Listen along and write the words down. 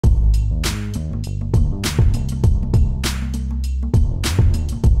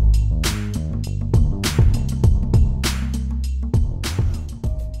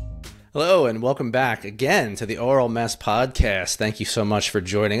Hello and welcome back again to the Aural Mess podcast. Thank you so much for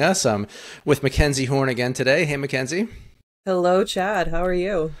joining us. I'm with Mackenzie Horne again today. Hey, Mackenzie. Hello, Chad. How are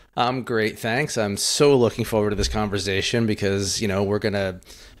you? I'm great, thanks. I'm so looking forward to this conversation because, we're going to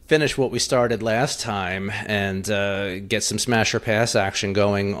finish what we started last time and get some smash or pass action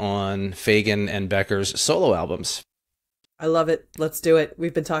going on Fagen and Becker's solo albums. I love it. Let's do it.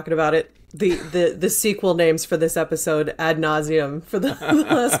 We've been talking about it. The sequel names for this episode ad nauseum for the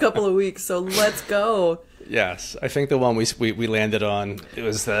last couple of weeks. So let's go. Yes, I think the one we landed on, it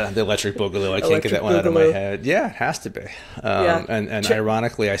was the Electric Boogaloo. I can't get that one Boogaloo. out of my head. Yeah, it has to be. Yeah. And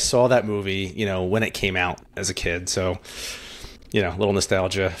ironically, I saw that movie, when it came out as a kid. So, a little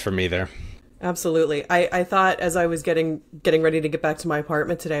nostalgia for me there. Absolutely. I thought as I was getting ready to get back to my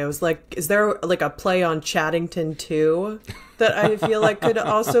apartment today, I was like, is there like a play on Chaddington 2 that I feel like could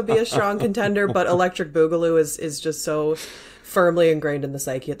also be a strong contender? But Electric Boogaloo is just so firmly ingrained in the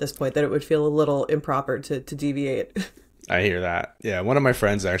psyche at this point that it would feel a little improper to deviate. I hear that. Yeah, one of my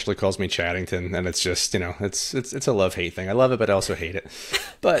friends actually calls me Chaddington, and it's just, it's a love-hate thing. I love it, but I also hate it.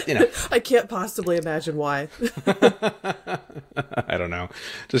 But, I can't possibly imagine why. I don't know.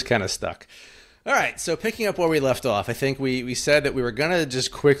 Just kind of stuck. All right, so picking up where we left off, I think we said that we were going to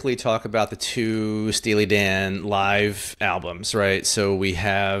just quickly talk about the two Steely Dan live albums, right? So we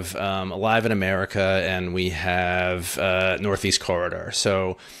have Alive in America and we have Northeast Corridor.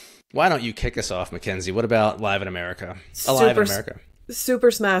 So why don't you kick us off, Mackenzie? What about Live in America? Alive in America.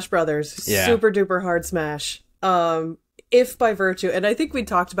 Super Smash Brothers. Yeah. Super duper hard smash. If by virtue, and I think we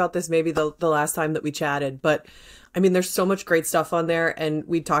talked about this maybe the last time that we chatted, but I mean, there's so much great stuff on there, and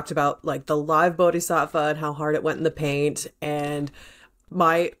we talked about like the live Bodhisattva and how hard it went in the paint, and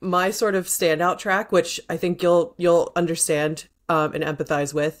my sort of standout track, which I think you'll understand and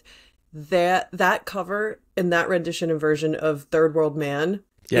empathize with, that cover and that rendition and version of Third World Man.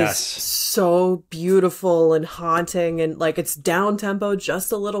 Yes. Is so beautiful and haunting, and like it's down tempo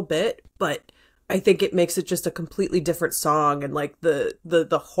just a little bit, but I think it makes it just a completely different song, and like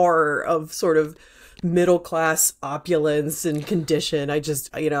the horror of sort of middle class opulence and condition. I just,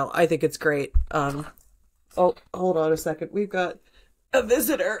 I think it's great. Oh, hold on a second. We've got a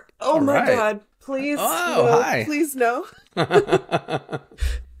visitor. Oh All my right. God. Please. Oh, no. hi. Please no.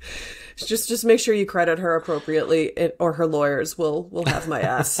 Just make sure you credit her appropriately, or her lawyers will have my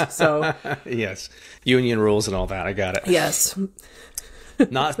ass. So Yes, union rules and all that. I got it. yes.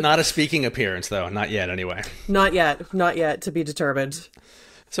 Not a speaking appearance, though. Not yet, anyway. Not yet to be determined.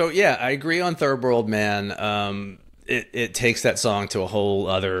 So, yeah, I agree on Third World Man. It takes that song to a whole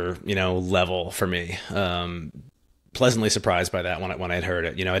other, level for me. Pleasantly surprised by that when I'd heard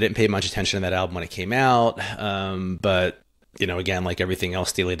it. I didn't pay much attention to that album when it came out. But, again, like everything else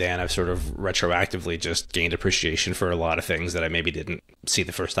Steely Dan, I've sort of retroactively just gained appreciation for a lot of things that I maybe didn't see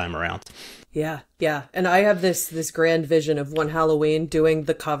the first time around. Yeah. And I have this grand vision of one Halloween doing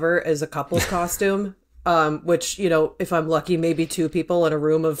the cover as a couple's costume. Which, if I'm lucky, maybe 2 people in a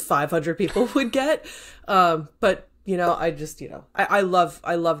room of 500 people would get. But, I just, I love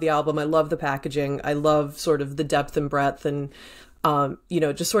the album. I love the packaging. I love sort of the depth and breadth and,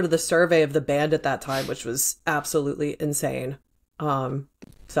 just sort of the survey of the band at that time, which was absolutely insane.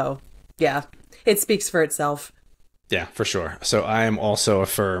 So, yeah, it speaks for itself. Yeah, for sure. So I am also a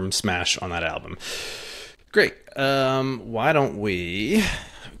firm smash on that album. Great. Why don't we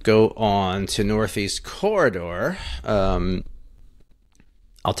go on to Northeast Corridor? I'll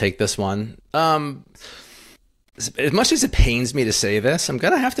take this one. As much as it pains me to say this, I'm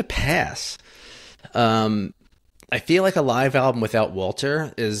going to have to pass. I feel like a live album without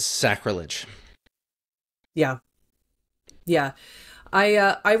Walter is sacrilege. Yeah.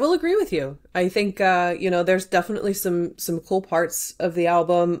 I will agree with you. I think, there's definitely some cool parts of the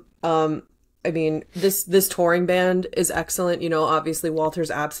album. I mean, this touring band is excellent. Obviously Walter's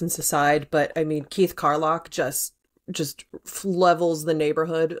absence aside, but I mean, Keith Carlock just levels the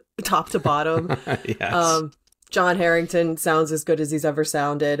neighborhood top to bottom. Yes. John Harrington sounds as good as he's ever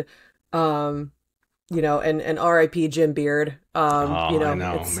sounded. And R.I.P. Jim Beard. I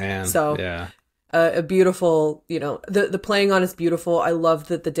know, man. So yeah. A beautiful, the playing on is beautiful. I love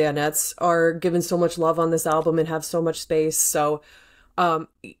that the Danettes are given so much love on this album and have so much space. So,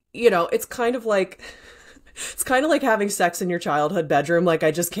 it's kind of like having sex in your childhood bedroom. Like,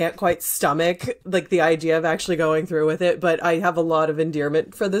 I just can't quite stomach like the idea of actually going through with it, but I have a lot of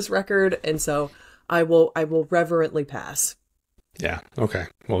endearment for this record. And so I will reverently pass. Yeah. Okay.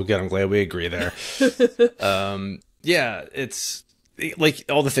 Well, good. I'm glad we agree there. Yeah, like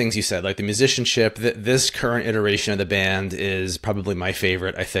all the things you said, like the musicianship, this current iteration of the band is probably my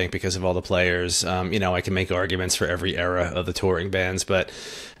favorite, I think, because of all the players. You know, I can make arguments for every era of the touring bands, but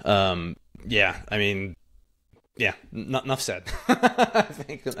yeah, I mean, yeah, enough said. I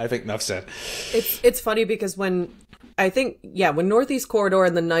think enough said. It's funny because when when Northeast Corridor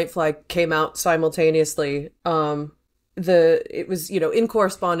and the Nightfly came out simultaneously, it was, you know, in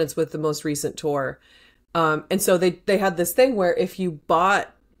correspondence with the most recent tour. And so they had this thing where if you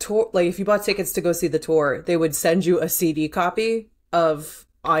bought tickets to go see the tour, they would send you a CD copy of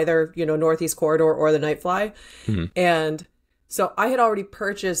either, you know, Northeast Corridor or the Nightfly. Mm-hmm. And so I had already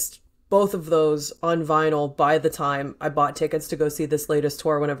purchased both of those on vinyl by the time I bought tickets to go see this latest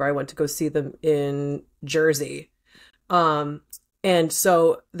tour whenever I went to go see them in Jersey. And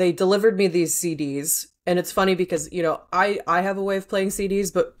so they delivered me these CDs, and it's funny because, you know, I have a way of playing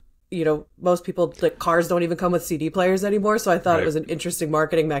CDs, but, you know, most people, like, cars don't even come with CD players anymore. So I thought It was an interesting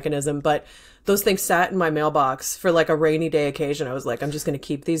marketing mechanism, but those things sat in my mailbox for like a rainy day occasion. I was like, I'm just going to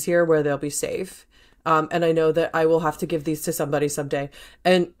keep these here where they'll be safe. And I know that I will have to give these to somebody someday.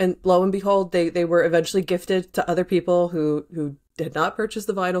 And lo and behold, they were eventually gifted to other people who did not purchase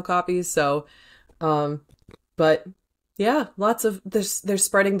the vinyl copies. So, but yeah, lots of, they're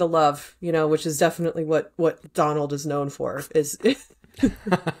spreading the love, you know, which is definitely what Donald is known for, is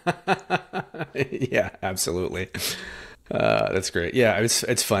yeah, absolutely. That's great. Yeah,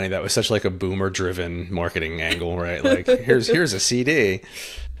 it's funny. That was such like a boomer driven marketing angle, right? Like here's a CD.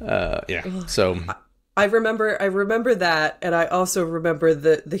 Yeah. So I remember that, and I also remember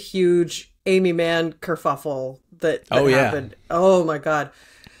the huge Amy Mann kerfuffle that happened. Oh my God.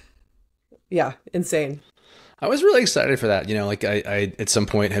 Yeah, insane. I was really excited for that. You know, like I at some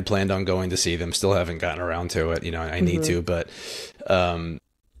point had planned on going to see them. Still haven't gotten around to it. You know, I need to, but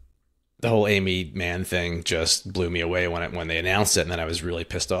the whole Amy Mann thing just blew me away when they announced it, and then I was really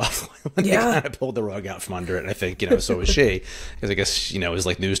pissed off when they kind of pulled the rug out from under it. And I think, you know, so was she, because I guess, you know, it was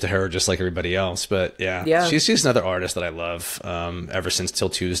like news to her just like everybody else. But yeah. She's another artist that I love ever since Till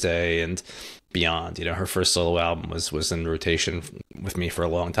Tuesday and beyond. You know, her first solo album was in rotation with me for a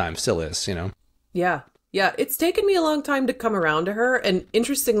long time, still is, you know. Yeah, it's taken me a long time to come around to her. And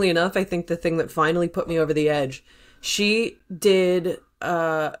interestingly enough, I think the thing that finally put me over the edge, she did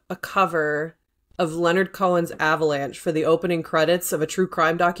a cover of Leonard Cohen's Avalanche for the opening credits of a true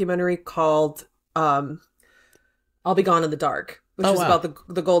crime documentary called I'll Be Gone in the Dark, which is about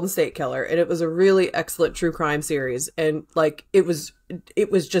the Golden State Killer. And it was a really excellent true crime series. And like it was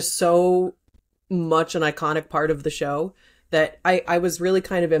just so much an iconic part of the show that I was really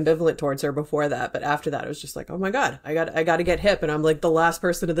kind of ambivalent towards her before that. But after that, I was just like, oh my God, I got to get hip. And I'm like the last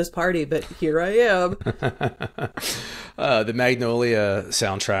person at this party, but here I am. The Magnolia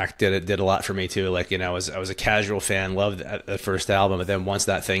soundtrack did a lot for me too. Like, you know, I was a casual fan, loved that first album. But then once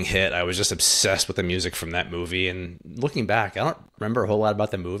that thing hit, I was just obsessed with the music from that movie. And looking back, I don't remember a whole lot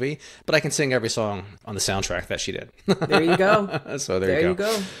about the movie, but I can sing every song on the soundtrack that she did. There you go. So there you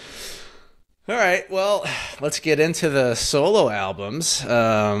go. All right, well, let's get into the solo albums.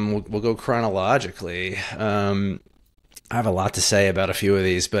 We'll go chronologically. I have a lot to say about a few of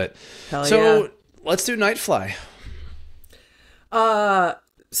these, but let's do Nightfly.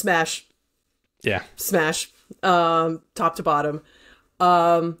 Smash. Yeah. Smash. Top to bottom.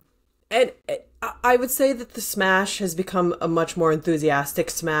 And I would say that the Smash has become a much more enthusiastic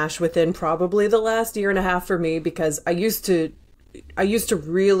Smash within probably the last year and a half for me, because I used to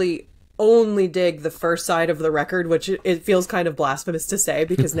really only dig the first side of the record, which it feels kind of blasphemous to say,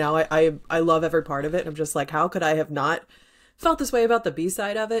 because now I love every part of it. I'm just like, how could I have not felt this way about the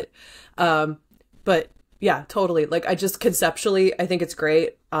B-side of it? But yeah, totally. Like, I just conceptually, I think it's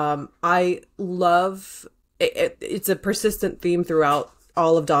great. I love it. It's a persistent theme throughout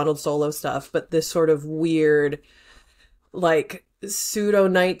all of Donald's solo stuff, but this sort of weird, like, pseudo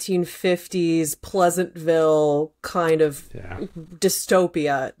 1950s Pleasantville kind of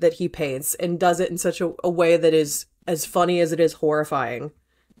dystopia that he paints, and does it in such a way that is as funny as it is horrifying.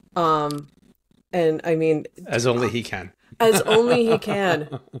 And I mean, as only he can. And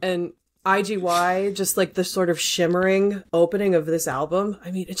IGY, just like the sort of shimmering opening of this album,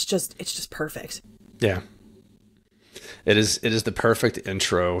 I mean, it's just perfect. Yeah. It is the perfect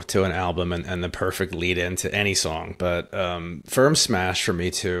intro to an album and the perfect lead into any song. But firm smash for me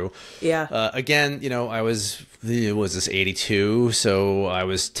too. Yeah. Again, you know, was this 82? So I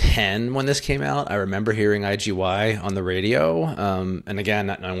was 10 when this came out. I remember hearing IGY on the radio. And again,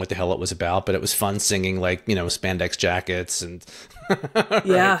 not knowing what the hell it was about, but it was fun singing, like, you know, spandex jackets and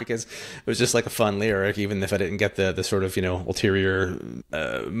right? Because it was just like a fun lyric, even if I didn't get the sort of, you know, ulterior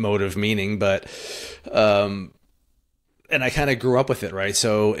motive meaning. But and I kind of grew up with it, right?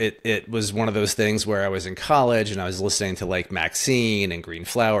 So it was one of those things where I was in college and I was listening to like Maxine and Green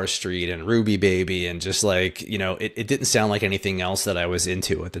Flower Street and Ruby Baby, and just like, you know, it didn't sound like anything else that I was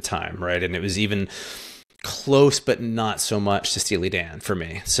into at the time, right? And it was even close, but not so much to Steely Dan for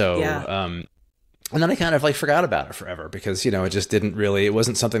me. So, Yeah. and then I kind of like forgot about it forever because, you know, it just didn't really, it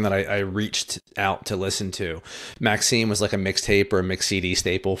wasn't something that I reached out to listen to. Maxine was like a mixtape or a mix CD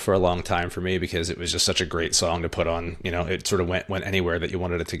staple for a long time for me because it was just such a great song to put on. You know, it sort of went anywhere that you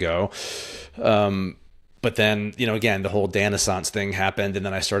wanted it to go. But then, you know, again, the whole Danisance thing happened, and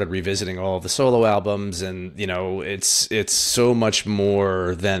then I started revisiting all of the solo albums, and, you know, it's so much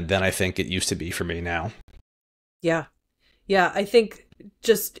more than I think it used to be for me now. Yeah. Yeah. I think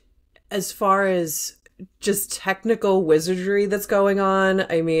just as far as just technical wizardry that's going on,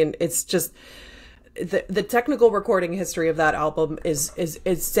 I mean, it's just the technical recording history of that album is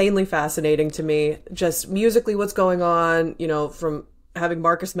insanely fascinating to me. Just musically, what's going on, you know, from having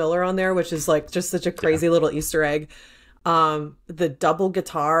Marcus Miller on there, which is like just such a crazy little Easter egg. The double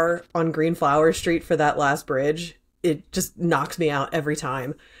guitar on Green Flower Street for that last bridge, it just knocks me out every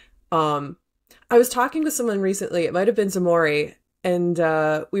time. I was talking with someone recently, it might have been Zamori, and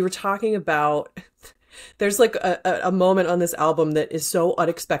we were talking about, there's like a moment on this album that is so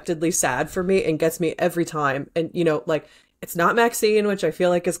unexpectedly sad for me and gets me every time. And, you know, like, it's not Maxine, which I feel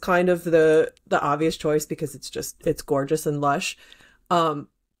like is kind of the obvious choice because it's gorgeous and lush.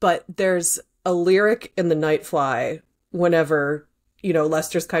 But there's a lyric in The Nightfly whenever, you know,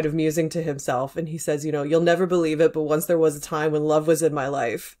 Lester's kind of musing to himself, and he says, you know, you'll never believe it, but once there was a time when love was in my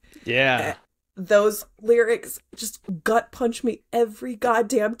life. Yeah. Those lyrics just gut punch me every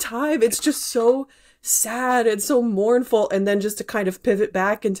goddamn time. It's just so sad and so mournful. And then just to kind of pivot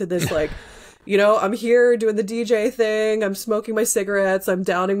back into this, like, you know, I'm here doing the DJ thing. I'm smoking my cigarettes. I'm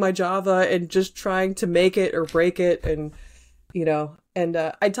downing my Java and just trying to make it or break it. And, you know, and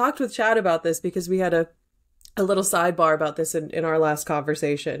I talked with Chad about this because we had a little sidebar about this in our last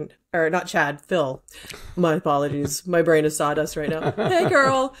conversation. Or not Chad, Phil. My apologies. My brain is sawdust right now. Hey,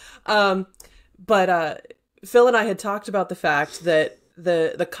 girl. But Phil and I had talked about the fact that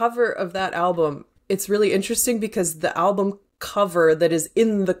the cover of that album, it's really interesting because the album cover that is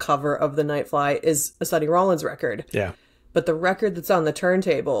in the cover of The Nightfly is a Sonny Rollins record. Yeah. But the record that's on the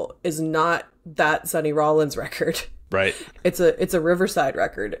turntable is not that Sonny Rollins record. Right. It's a Riverside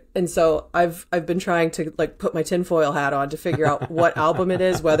record. And so I've been trying to like put my tinfoil hat on to figure out what album it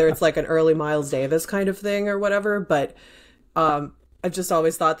is, whether it's like an early Miles Davis kind of thing or whatever. But I've just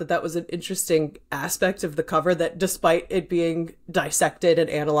always thought that was an interesting aspect of the cover that, despite it being dissected and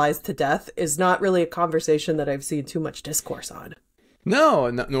analyzed to death, is not really a conversation that I've seen too much discourse on. No,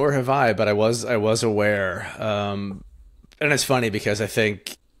 nor have I, but I was aware. And it's funny because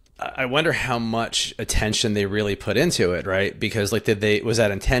I wonder how much attention they really put into it, right? Because like, was that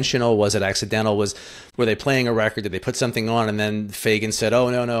intentional? Was it accidental? Were they playing a record? Did they put something on and then Fagen said,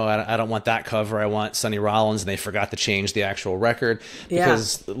 oh, no, I don't want that cover. I want Sonny Rollins. And they forgot to change the actual record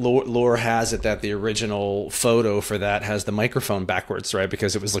because lore has it that the original photo for that has the microphone backwards, right?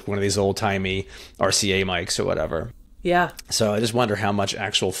 Because it was like one of these old timey RCA mics or whatever. Yeah. So I just wonder how much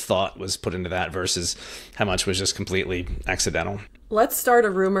actual thought was put into that versus how much was just completely accidental. Let's start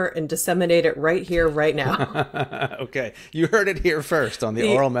a rumor and disseminate it right here, right now. Okay. You heard it here first on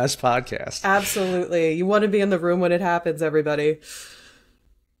the Aural Mess podcast. Absolutely. You want to be in the room when it happens, everybody.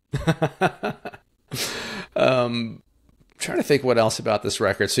 Trying to think what else about this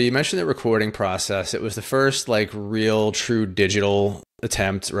record. So you mentioned the recording process. It was the first like real true digital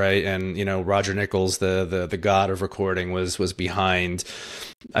attempt, right? And you know, Roger Nichols, the god of recording, was behind,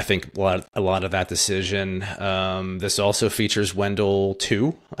 I think, a lot of that decision. This also features Wendell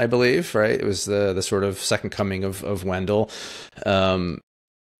 2, I believe, right? It was the sort of second coming of Wendell.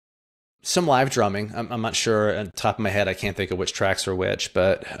 Some live drumming. I'm not sure at the top of my head. I can't think of which tracks are which,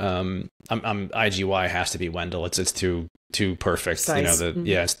 but IGY has to be Wendell. It's too perfect. Precise. You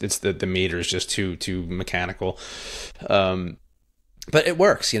know, it's the meter is just too mechanical. But it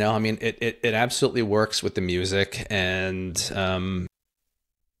works, you know. I mean, it absolutely works with the music, and I'm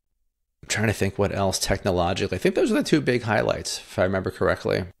trying to think what else technologically. I think those are the two big highlights, if I remember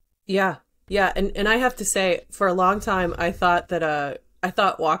correctly. Yeah, and I have to say, for a long time, I thought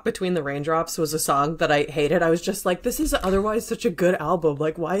Walk Between the Raindrops was a song that I hated. I was just like, this is otherwise such a good album.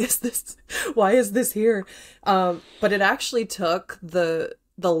 Like, why is this here? But it actually took the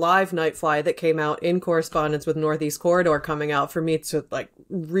live Nightfly that came out in correspondence with Northeast Corridor coming out for me to like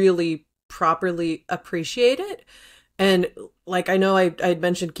really properly appreciate it. And like, I know I'd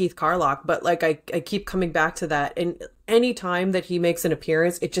mentioned Keith Carlock, but like I keep coming back to that. And any time that he makes an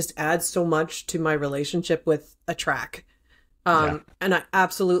appearance, it just adds so much to my relationship with a track. Yeah. And I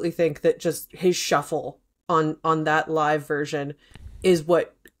absolutely think that just his shuffle on that live version is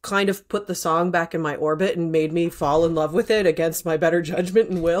what kind of put the song back in my orbit and made me fall in love with it against my better judgment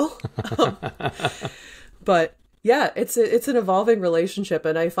and will. But yeah, it's an evolving relationship,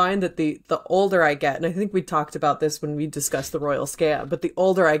 and I find that the older I get, and I think we talked about this when we discussed the Royal Scam, but the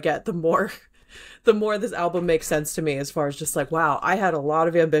older I get, the more this album makes sense to me, as far as just like, wow, I had a lot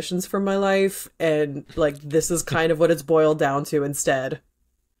of ambitions for my life, and like this is kind of what it's boiled down to instead.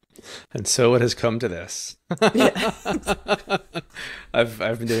 And so it has come to this. Yeah. I've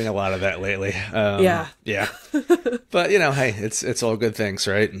been doing a lot of that lately. Yeah. Yeah. But hey, it's all good things,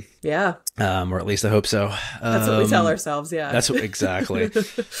 right? Yeah. Or at least I hope so. That's what we tell ourselves. Yeah. That's what, exactly.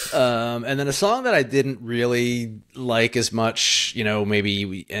 And then a song that I didn't really like as much,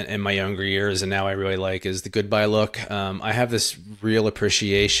 maybe in my younger years, and now I really like, is the Goodbye Look. I have this real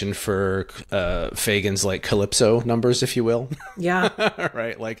appreciation for Fagen's like calypso numbers, if you will. Yeah.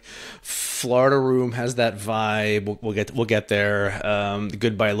 Right. Like Florida Room has that vibe. We'll get there. The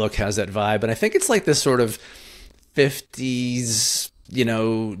Goodbye Look has that vibe, and I think it's like this sort of 50s,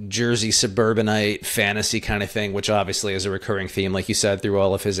 Jersey suburbanite fantasy kind of thing, which obviously is a recurring theme, like you said, through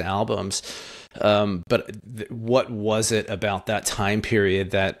all of his albums. But what was it about that time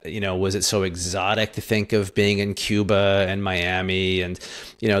period that, was it so exotic to think of being in Cuba and Miami and,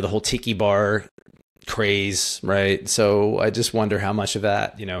 the whole tiki bar craze, right? So I just wonder how much of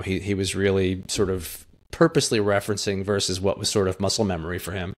that, he was really sort of purposely referencing versus what was sort of muscle memory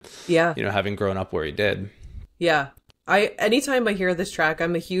for him. Yeah. Having grown up where he did. Yeah. Anytime I hear this track,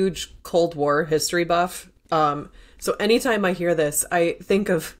 I'm a huge Cold War history buff. So anytime I hear this, I think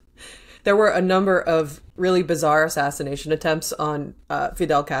of, there were a number of really bizarre assassination attempts on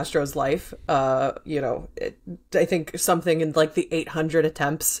Fidel Castro's life. I think something in like the 800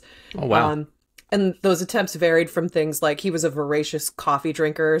 attempts. Oh, wow. And those attempts varied from things like he was a voracious coffee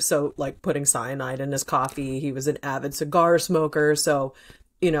drinker, so like putting cyanide in his coffee. He was an avid cigar smoker, so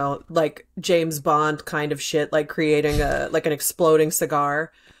like James Bond kind of shit, like creating an exploding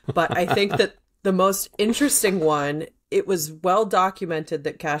cigar. But I think that the most interesting one, it was well documented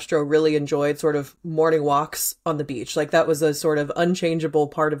that Castro really enjoyed sort of morning walks on the beach. Like that was a sort of unchangeable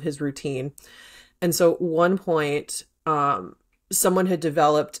part of his routine. And so at one point, someone had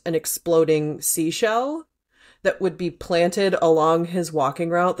developed an exploding seashell that would be planted along his walking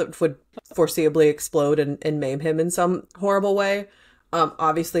route that would foreseeably explode and maim him in some horrible way.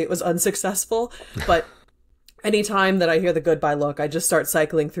 Obviously, it was unsuccessful, but anytime that I hear the Goodbye Look, I just start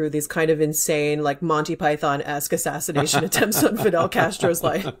cycling through these kind of insane, like Monty Python-esque assassination attempts on Fidel Castro's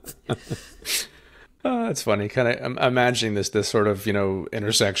life. Oh, that's funny. Kind of, I'm imagining this sort of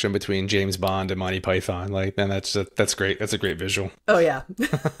intersection between James Bond and Monty Python. Like, and that's great. That's a great visual. Oh yeah.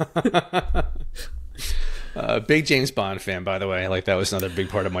 Big James Bond fan, by the way. Like that was another big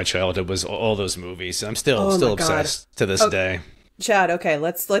part of my childhood, was all those movies. I'm still obsessed to this day. Chad, okay,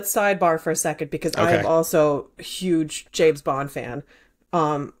 let's sidebar for a second, because I am also a huge James Bond fan.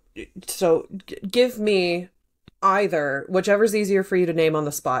 So give me either, whichever's easier for you to name on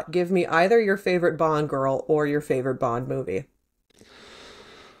the spot, give me either your favorite Bond girl or your favorite Bond movie.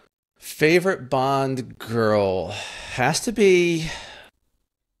 Favorite Bond girl has to be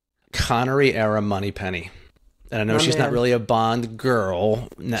Connery era Moneypenny. And I know she's not really a Bond girl.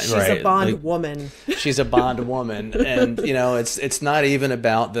 She's a Bond woman. She's a Bond woman. And, it's not even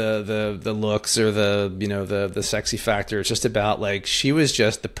about the looks or the sexy factor. It's just about, like, she was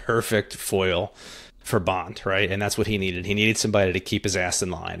just the perfect foil for Bond, right? And that's what he needed. He needed somebody to keep his ass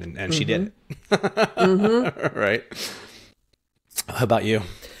in line, and she did it. Mm-hmm. Right? How about you?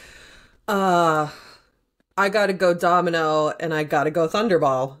 I gotta go Domino, and I gotta go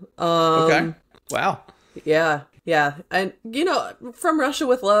Thunderball. Okay. Wow. Yeah. And From Russia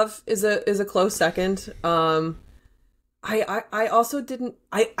with Love is a close second. I also didn't,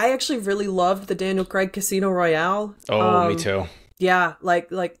 I actually really loved the Daniel Craig Casino Royale. Oh, me too. Yeah,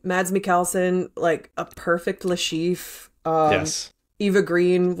 like Mads Mikkelsen, like a perfect Le Chiffre. Yes. Eva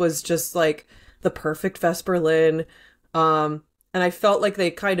Green was just like the perfect Vesper Lynn. And I felt like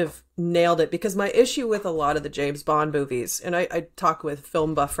they kind of nailed it, because my issue with a lot of the James Bond movies, and I talk with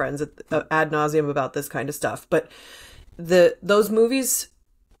film buff friends ad nauseum about this kind of stuff, but those movies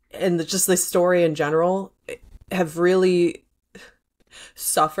and just the story in general have really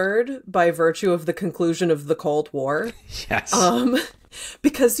suffered by virtue of the conclusion of the Cold War. Yes.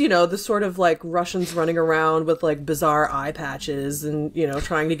 Because, the sort of like Russians running around with like bizarre eye patches and,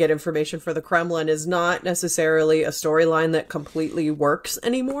 trying to get information for the Kremlin is not necessarily a storyline that completely works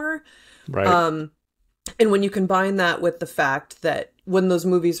anymore. Right. And when you combine that with the fact that when those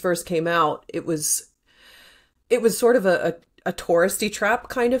movies first came out, it was sort of a a touristy trap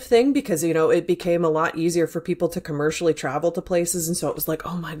kind of thing, because, you know, it became a lot easier for people to commercially travel to places. And so it was like,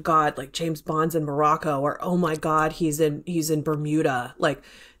 oh my God, like James Bond's in Morocco, or oh my God, he's in Bermuda. Like,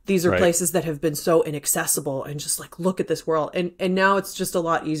 these are places that have been so inaccessible, and just like, look at this world. And now it's just a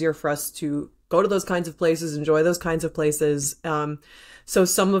lot easier for us to go to those kinds of places, enjoy those kinds of places. So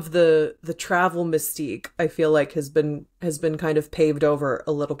some of the travel mystique, I feel like, has been kind of paved over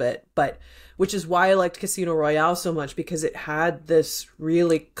a little bit, but which is why I liked Casino Royale so much, because it had this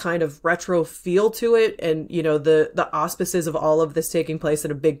really kind of retro feel to it. And, you know, the auspices of all of this taking place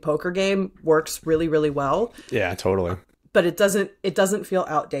at a big poker game works really, really well. Yeah, totally. But it doesn't feel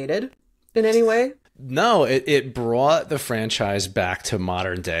outdated in any way. No, it brought the franchise back to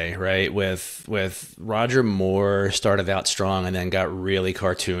modern day, right? With Roger Moore started out strong and then got really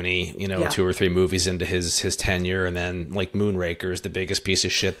cartoony, you know, 2 or 3 movies into his tenure, and then like Moonraker's the biggest piece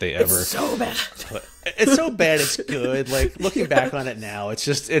of shit they ever. It's so bad. It's so bad it's good. Like, looking back on it now,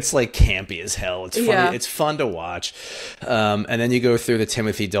 it's like campy as hell. It's funny. Yeah. It's fun to watch. And then you go through the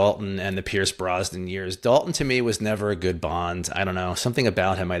Timothy Dalton and the Pierce Brosnan years. Dalton to me was never a good Bond. I don't know, something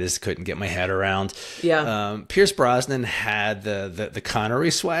about him I just couldn't get my head around. Yeah. Pierce Brosnan had the Connery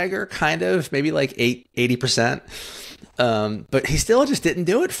swagger, kind of, maybe like 80%. But he still just didn't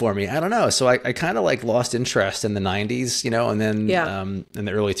do it for me. I don't know. So I kind of like lost interest in the 90s, you know, and then in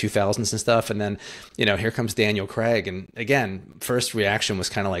the early 2000s and stuff. And then, you know, here comes Daniel Craig. And again, first reaction was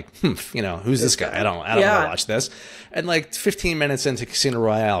kind of like, you know, who's this guy? I don't want to watch this. And like 15 minutes into Casino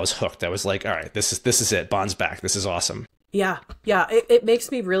Royale, I was hooked. I was like, all right, this is it. Bond's back. This is awesome. Yeah. Yeah. It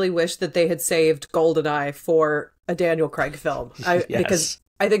makes me really wish that they had saved GoldenEye for a Daniel Craig film. Because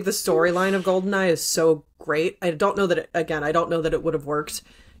I think the storyline of GoldenEye is so great. I don't know that it would have worked,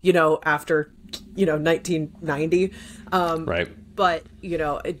 you know, after, you know, 1990. Right. But, you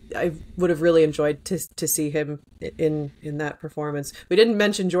know, I would have really enjoyed to see him in that performance. We didn't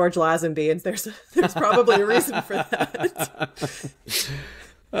mention George Lazenby, and there's probably a reason for that.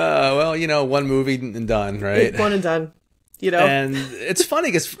 Well, you know, one movie and done, right? One and done. You know? And it's funny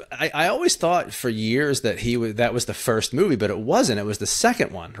because I always thought for years that that was the first movie, but it wasn't. It was the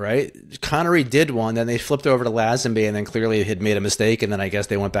second one, right? Connery did one, then they flipped over to Lazenby, and then clearly had made a mistake, and then I guess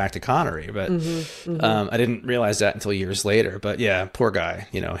they went back to Connery. But I didn't realize that until years later. But yeah, poor guy.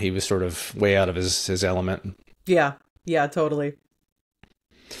 You know, he was sort of way out of his element. Yeah, totally.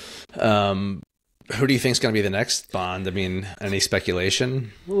 Who do you think is going to be the next Bond? I mean, any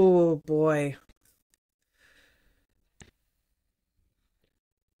speculation? Oh boy.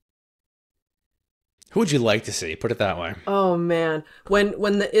 Who would you like to see? Put it that way. Oh man, when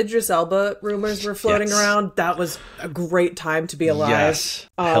the Idris Elba rumors were floating around, that was a great time to be alive. Yes,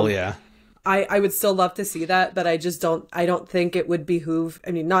 hell yeah. I would still love to see that, but I don't think it would behoove.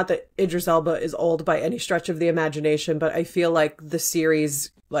 I mean, not that Idris Elba is old by any stretch of the imagination, but I feel like the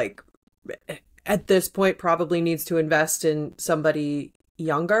series, like, at this point, probably needs to invest in somebody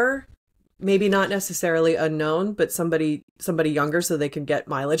younger. Maybe not necessarily unknown, but somebody younger, so they can get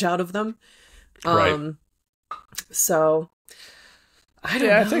mileage out of them. Right. So I don't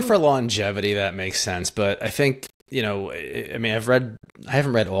know. I think for longevity that makes sense, but I think, you know, I mean, I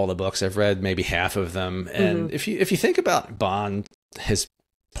haven't read all the books. I've read maybe half of them. And if you think about Bond, his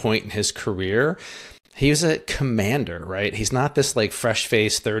point in his career, he was a commander, right? He's not this like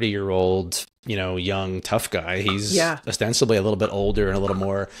fresh-faced 30-year-old, you know, young tough guy. He's ostensibly a little bit older and a little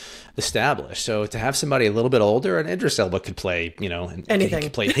more established. So to have somebody a little bit older, and Idris Elba could play, you know, anything.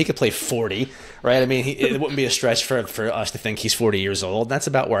 He could play 40, right? I mean, it wouldn't be a stretch for us to think he's 40 years old. That's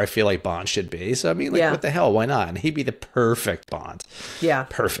about where I feel like Bond should be. So I mean, like, what the hell? Why not? And he'd be the perfect Bond. Yeah,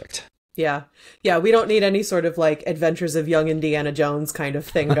 perfect. Yeah. We don't need any sort of like Adventures of Young Indiana Jones kind of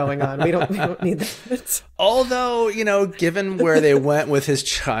thing going on. We don't need that. Although, you know, given where they went with his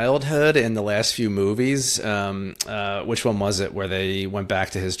childhood in the last few movies, which one was it where they went back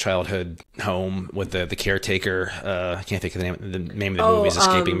to his childhood home with the caretaker? I can't think of the name of the movie is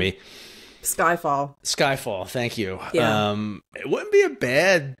escaping me. Skyfall, thank you. Yeah. It wouldn't be a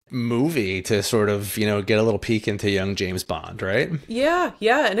bad movie to sort of, you know, get a little peek into young James Bond, right? Yeah,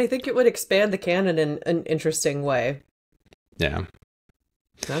 and I think it would expand the canon in an interesting way. Yeah.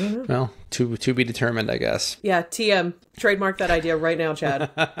 I don't know. Well, to be determined, I guess. Yeah, TM. Trademark that idea right now, Chad.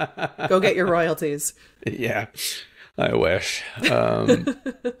 Go get your royalties. Yeah, I wish. All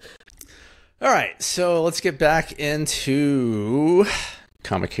right, so let's get back into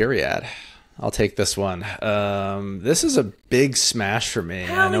Comic Myriad. I'll take this one. This is a big smash for me.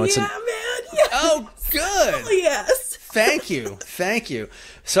 Hell, I know it's man. Yes. Oh, good. Hell yes. Thank you.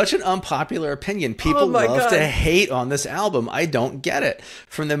 Such an unpopular opinion. People love to hate on this album. I don't get it.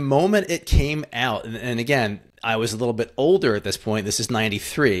 From the moment it came out, and again, I was a little bit older at this point. This is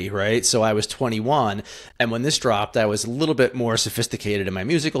 93, right? So I was 21. And when this dropped, I was a little bit more sophisticated in my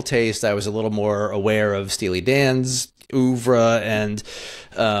musical taste. I was a little more aware of Steely Dan's oeuvre, and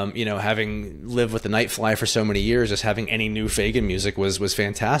having lived with the Nightfly for so many years, just having any new Fagen music was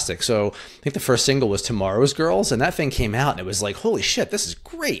fantastic. So I think the first single was Tomorrow's Girls, and that thing came out and it was like, holy shit, this is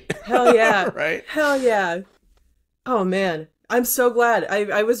great. Hell yeah. Right? Hell yeah. Oh man, I'm so glad.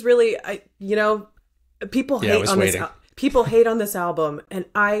 I was really, people hate on this. People hate on this album, and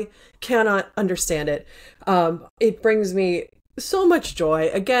I cannot understand it. It brings me so much joy.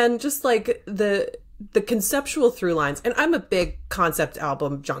 Again, just like the conceptual through lines, and I'm a big concept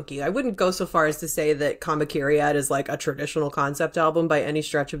album junkie. I wouldn't go so far as to say that Kamakiriad is like a traditional concept album by any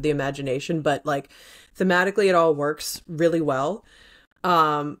stretch of the imagination, but like thematically it all works really well.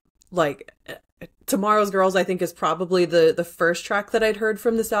 Like Tomorrow's Girls, I think, is probably the first track that I'd heard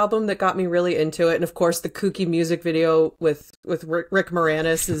from this album that got me really into it. And of course the kooky music video with Rick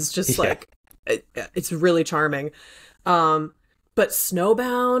Moranis is just like, it's really charming. But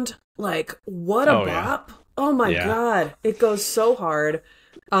Snowbound, like, what a bop. Yeah. Oh my God. It goes so hard.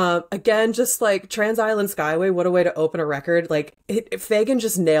 Again, just like Trans Island Skyway, what a way to open a record. Like Fagen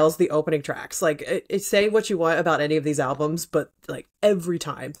just nails the opening tracks. Like say what you want about any of these albums, but like every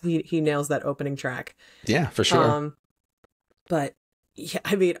time he nails that opening track. Yeah, for sure. But yeah,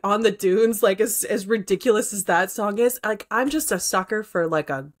 I mean, On the Dunes, like as ridiculous as that song is, like I'm just a sucker for like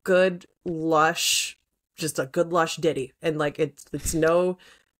a good lush ditty, and like it's no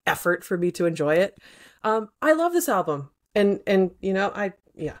effort for me to enjoy it. I love this album, and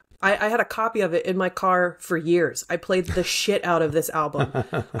I had a copy of it in my car for years. I played the shit out of this album.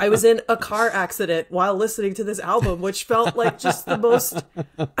 I was in a car accident while listening to this album, which felt like just the most.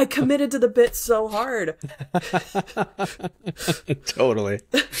 I committed to the bit so hard. Totally.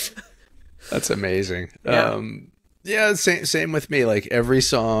 That's amazing. Yeah. Yeah, same with me. Like every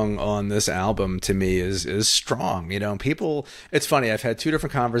song on this album to me is strong. People, it's funny. I've had two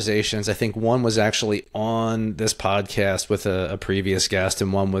different conversations. I think one was actually on this podcast with a previous guest,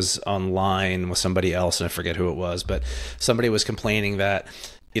 and one was online with somebody else, and I forget who it was, but somebody was complaining that,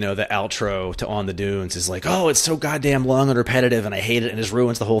 the outro to On the Dunes is like, oh, it's so goddamn long and repetitive and I hate it and it just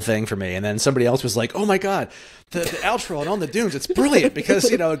ruins the whole thing for me. And then somebody else was like, oh my God, the outro on the Dunes, it's brilliant because,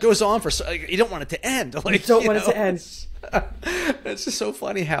 it goes on for, you don't want it to end. Like, you don't want it to end. It's just so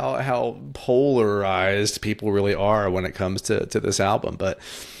funny how polarized people really are when it comes to this album. But,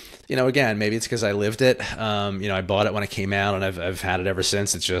 again, maybe it's because I lived it. I bought it when it came out, and I've had it ever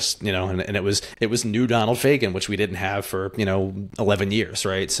since. It's just, and it was new Donald Fagen, which we didn't have for 11 years,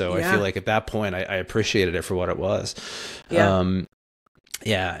 right? So I feel like at that point I appreciated it for what it was.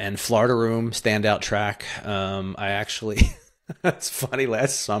 Yeah. And Florida Room, standout track. I actually. It's funny.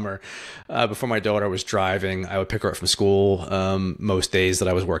 Last summer, before my daughter was driving, I would pick her up from school most days that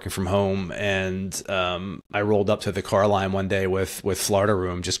I was working from home, and I rolled up to the car line one day with Florida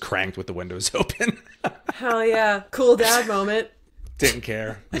Room just cranked with the windows open. Hell yeah, cool dad moment. Didn't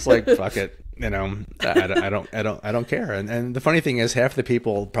care. It's like fuck it. I don't care. And the funny thing is, half the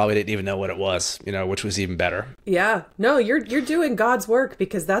people probably didn't even know what it was. Which was even better. Yeah. No, you're doing God's work,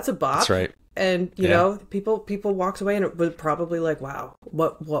 because that's a bop. That's right. And people walked away and it was probably like, wow,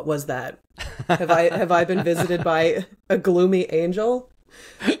 what was that? Have I been visited by a gloomy angel?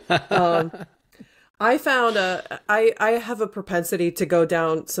 I found I have a propensity to go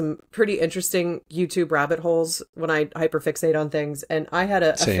down some pretty interesting YouTube rabbit holes when I hyperfixate on things, and I had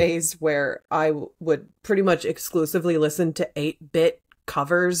a phase where I would pretty much exclusively listen to 8-bit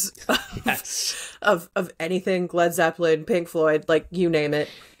covers of anything, Led Zeppelin, Pink Floyd, like you name it.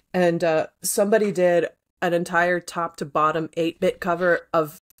 And somebody did an entire top to bottom 8-bit cover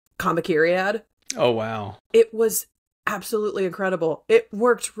of Kamakiriad. Oh, wow. It was absolutely incredible. It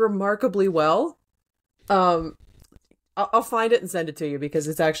worked remarkably well. I'll find it and send it to you because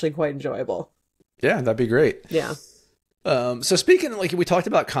it's actually quite enjoyable. Yeah, that'd be great. Yeah. So speaking, like we talked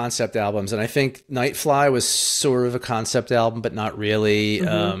about concept albums, and I think Nightfly was sort of a concept album, but not really.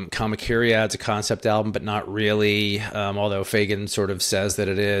 Kamakiriad's a concept album, but not really. Although Fagen sort of says that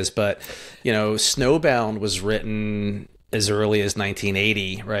it is. But Snowbound was written as early as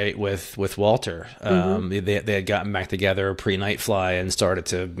 1980, right? With Walter, they had gotten back together pre-Nightfly and started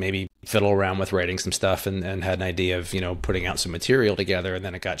to maybe fiddle around with writing some stuff, and had an idea of putting out some material together, and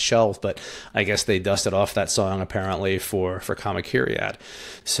then it got shelved. But I guess they dusted off that song apparently for Kamakiriad.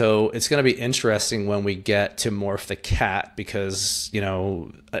 So it's going to be interesting when we get to Morph the Cat, because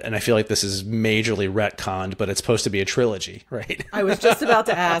and I feel like this is majorly retconned, but it's supposed to be a trilogy, right? I was just about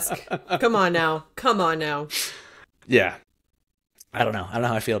to ask. Come on now. Yeah. I don't know. I don't know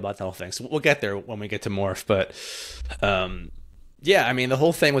how I feel about the whole thing. So we'll get there when we get to Morph. But yeah, I mean, the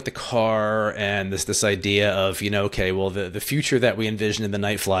whole thing with the car and this idea of, okay, well, the future that we envisioned in the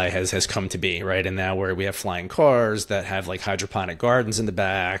Nightfly has come to be, right? And now where we have flying cars that have like hydroponic gardens in the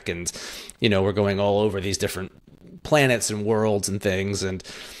back, and, we're going all over these different planets and worlds and things. And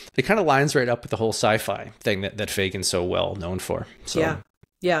it kind of lines right up with the whole sci-fi thing that Fagen's so well known for. So, yeah.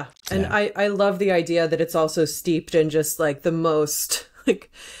 Yeah. And yeah. I love the idea that it's also steeped in just like the most like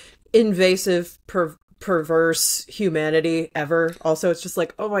invasive, perverse humanity ever. Also, it's just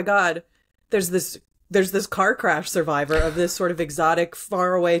like, oh my God, there's this car crash survivor of this sort of exotic,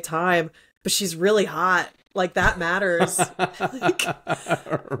 faraway time, but she's really hot. Like, that matters. Like,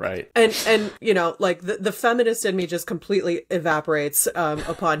 right. And like the feminist in me just completely evaporates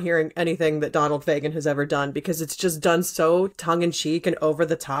upon hearing anything that Donald Fagen has ever done, because it's just done so tongue in cheek and over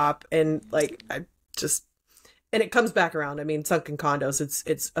the top, and like and it comes back around. I mean, Sunken Condos,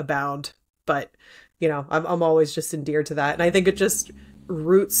 it's abound, but I'm always just endeared to that, and I think it just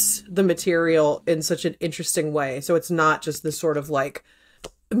roots the material in such an interesting way. So it's not just this sort of like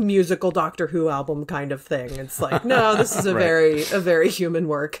musical Doctor Who album kind of thing. It's like, no, this is a right. a very human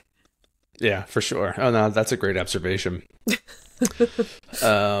work. Yeah, for sure. Oh no, that's a great observation.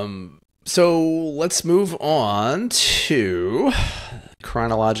 So let's move on to,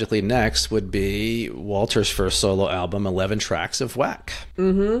 chronologically next would be Walter's first solo album, 11 Tracks of Whack.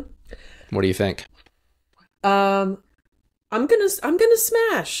 Mm-hmm. What do you think? I'm gonna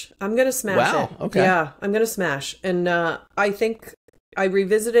smash. I'm gonna smash wow. it. Okay. Yeah, I'm gonna smash. And I think I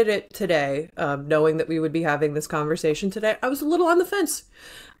revisited it today, knowing that we would be having this conversation today. I was a little on the fence.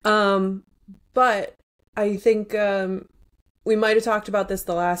 But I think we might have talked about this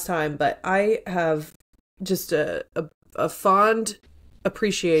the last time, but I have just a fond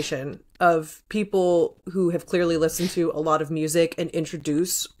appreciation of people who have clearly listened to a lot of music and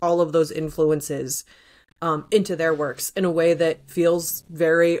introduce all of those influences into their works in a way that feels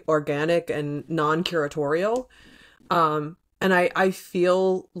very organic and non-curatorial. And I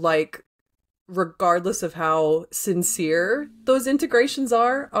feel like, regardless of how sincere those integrations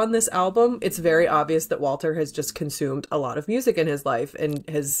are on this album, it's very obvious that Walter has just consumed a lot of music in his life and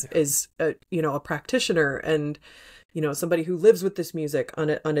is a practitioner and, somebody who lives with this music on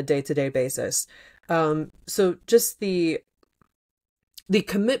a day-to-day basis. So just the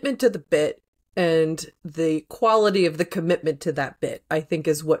commitment to the bit and the quality of the commitment to that bit, I think,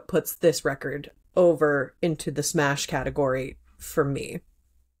 is what puts this record over into the smash category for me.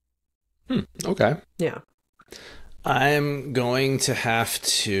 Okay. Yeah. I'm going to have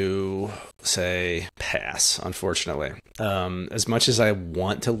to say pass, unfortunately. As much as I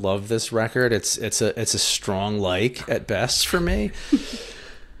want to love this record, it's a strong like at best for me.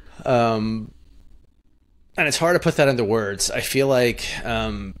 And it's hard to put that into words. I feel like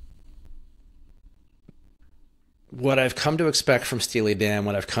what I've come to expect from Steely Dan,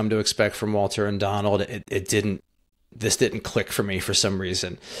 what I've come to expect from Walter and Donald, this didn't click for me for some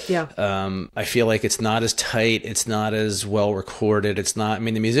reason. Yeah. I feel like it's not as tight. It's not as well recorded. It's not, I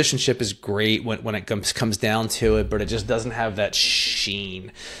mean, the musicianship is great when it comes down to it, but it just doesn't have that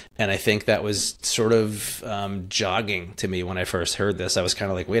sheen. And I think that was sort of jogging to me when I first heard this. I was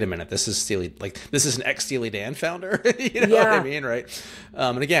kind of like, wait a minute, this is this is an ex-Steely Dan founder. You know what I mean? Right.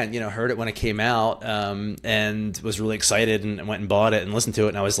 And again, heard it when it came out and was really excited and went and bought it and listened to it.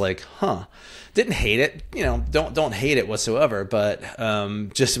 And I was like, didn't hate it, don't hate it whatsoever, but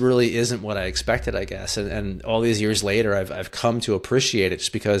just really isn't what I expected, I guess. And all these years later, I've come to appreciate it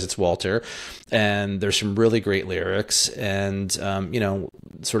just because it's Walter, and there's some really great lyrics, and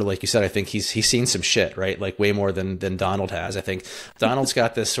sort of like you said, I think he's seen some shit, right? Like way more than Donald has. I think Donald's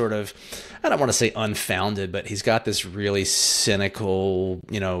got this sort of, I don't want to say unfounded, but he's got this really cynical,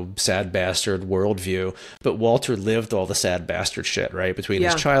 sad bastard worldview. But Walter lived all the sad bastard shit, right? Between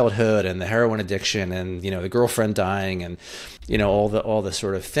his childhood and the heroin addiction and, the girlfriend dying and, all the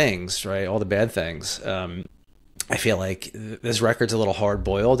sort of things, right? All the bad things. I feel like this record's a little hard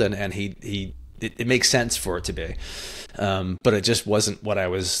boiled and it makes sense for it to be. But it just wasn't what I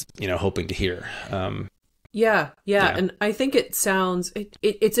was, hoping to hear. Yeah. And I think it sounds,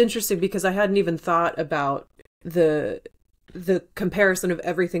 it's interesting because I hadn't even thought about the comparison of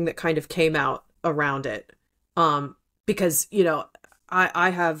everything that kind of came out around it. Because, I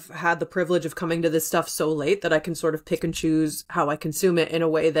have had the privilege of coming to this stuff so late that I can sort of pick and choose how I consume it in a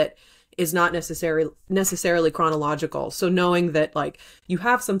way that is not necessarily chronological. So knowing that, like, you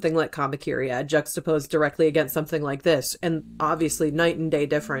have something like Kamakiriad juxtaposed directly against something like this, and obviously night and day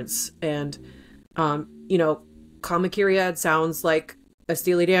difference. And, Kamakiriad sounds like a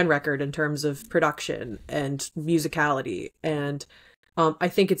Steely Dan record in terms of production and musicality. And I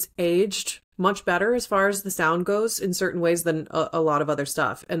think it's aged much better as far as the sound goes in certain ways than a lot of other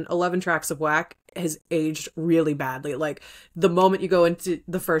stuff. And 11 Tracks of Whack has aged really badly. Like the moment you go into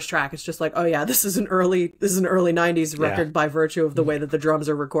the first track, it's just like, oh yeah, this is an early 90s record by virtue of the way that the drums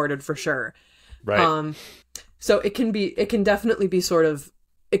are recorded for sure. Right. So it can definitely be sort of,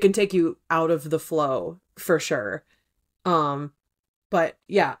 it can take you out of the flow for sure. But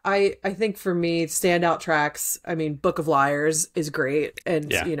yeah, I think for me, standout tracks, I mean, Book of Liars is great.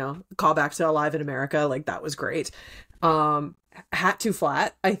 And, you know, call back to Alive in America, like that was great. Hat Too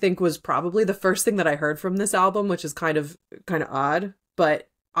Flat, I think was probably the first thing that I heard from this album, which is kind of odd, but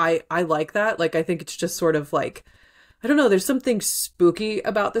I like that. Like, I think it's just sort of like, I don't know, there's something spooky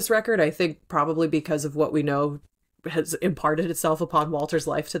about this record. I think probably because of what we know has imparted itself upon Walter's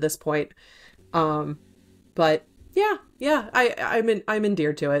life to this point. But yeah, I'm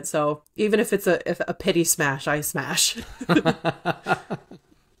endeared to it. So even if it's a pity smash, I smash.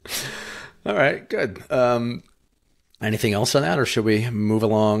 All right, good. Anything else on that, or should we move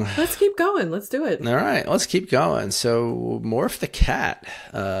along? Let's keep going. Let's do it. All right, let's keep going. So, Morph the Cat,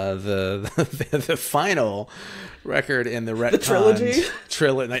 the final record in the retconned trilogy,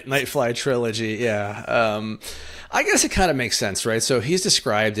 Nightfly trilogy. Yeah. I guess it kind of makes sense, right? So he's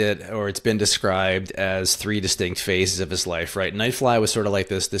described it, or it's been described as 3 distinct phases of his life, right? Nightfly was sort of like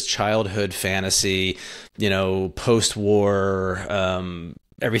this childhood fantasy, you know, post-war,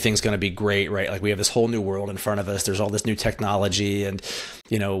 everything's going to be great, right? Like we have this whole new world in front of us. There's all this new technology, and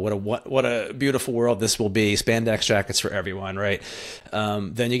you know what a beautiful world this will be. Spandex jackets for everyone, right?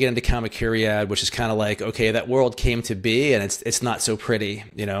 Then you get into Kamakiriad, which is kind of like, okay, that world came to be, and it's not so pretty,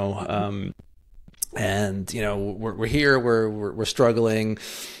 you know. And you know we're here, we're struggling,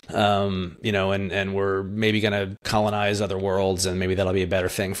 you know, and we're maybe gonna colonize other worlds, and maybe that'll be a better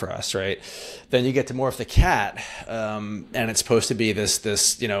thing for us, right? Then you get to Morph the Cat, and it's supposed to be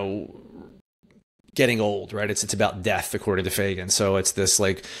this you know, getting old, right? It's about death, according to Fagen. So it's this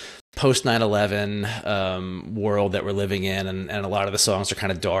like post 9/11 world that we're living in, and a lot of the songs are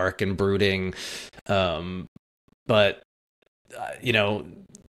kind of dark and brooding, but you know,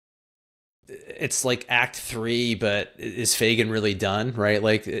 it's like Act 3, but is Fagen really done, right?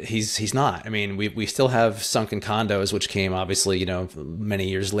 Like he's not. I mean, we still have Sunken Condos, which came obviously, you know, many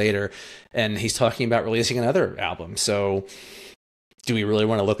years later, and he's talking about releasing another album. So do we really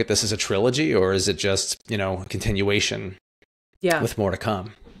want to look at this as a trilogy, or is it just, you know, a continuation with more to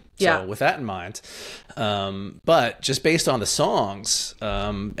come? So with that in mind, but just based on the songs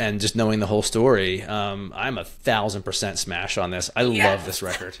and just knowing the whole story, I'm 1,000% smash on this. I love this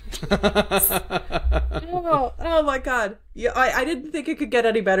record. oh my God. Yeah, I didn't think it could get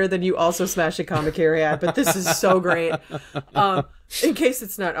any better than you also smashing Kamakiriad, but this is so great. In case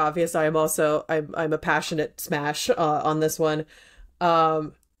it's not obvious, I'm a passionate smash on this one.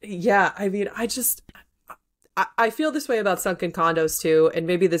 Yeah, I mean, I feel this way about Sunken Condos too, and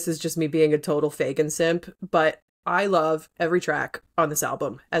maybe this is just me being a total Fagen simp, but I love every track on this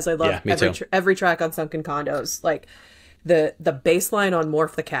album, as I love every track on Sunken Condos. Like the bass line on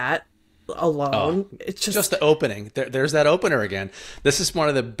Morph the Cat alone, it's just the opening. There's that opener again. This is one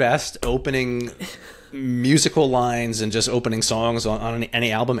of the best opening musical lines and just opening songs on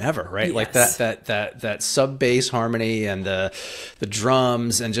any album ever, right? Yes. Like that sub bass harmony and the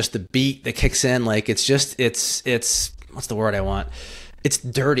drums and just the beat that kicks in. Like it's what's the word I want? It's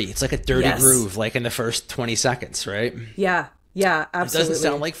dirty. It's like a dirty groove, like in the first 20 seconds, right? Yeah, absolutely. It doesn't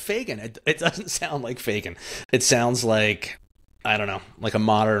sound like Fagen. It doesn't sound like Fagen. It sounds like, I don't know, like a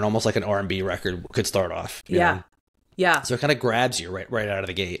modern, almost like an R&B record could start off. You know? Yeah. So it kind of grabs you right out of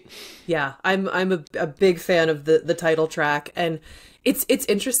the gate. Yeah, I'm a big fan of the title track, and it's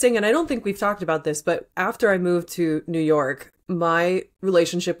interesting, and I don't think we've talked about this, but after I moved to New York, my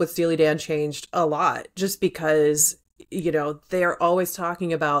relationship with Steely Dan changed a lot, just because, you know, they're always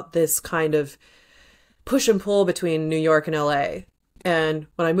talking about this kind of push and pull between New York and LA. And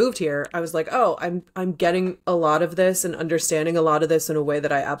when I moved here, I was like, oh, I'm getting a lot of this and understanding a lot of this in a way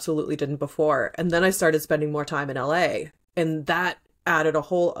that I absolutely didn't before. And then I started spending more time in LA, and that added a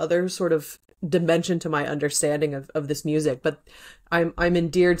whole other sort of dimension to my understanding of this music. But I'm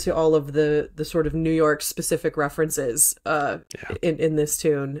endeared to all of the sort of New York specific references in this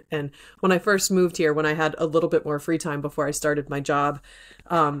tune. And when I first moved here, when I had a little bit more free time before I started my job,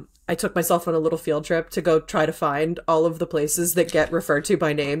 I took myself on a little field trip to go try to find all of the places that get referred to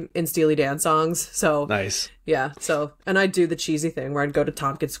by name in Steely Dan songs. So nice. Yeah. So, and I'd do the cheesy thing where I'd go to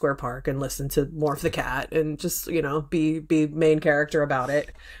Tompkins Square Park and listen to Morph the Cat and just, you know, be main character about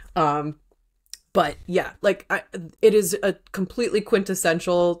it. But yeah, like it is a completely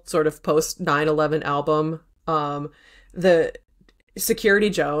quintessential sort of post 9/11 album. The Security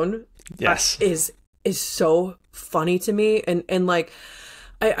Joan, yes, is so funny to me, and like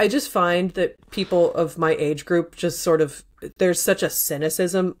I just find that people of my age group just sort of, there's such a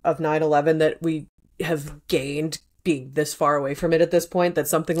cynicism of 9/11 that we have gained being this far away from it at this point, that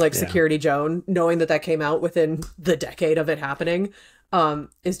something like Security Joan, knowing that came out within the decade of it happening,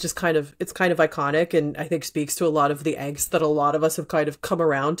 is just it's kind of iconic, and I think speaks to a lot of the angst that a lot of us have kind of come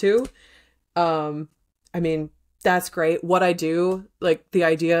around to. I mean, that's great. What I Do, like the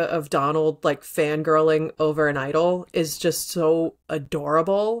idea of Donald like fangirling over an idol is just so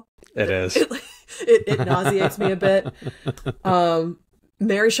adorable. It is. It nauseates me a bit.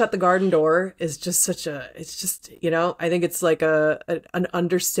 Mary Shut the Garden Door is just it's just, you know, I think it's like an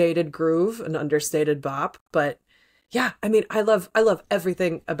understated groove, an understated bop, but yeah, I mean, I love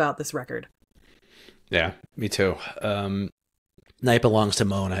everything about this record. Yeah, me too. Night Belongs to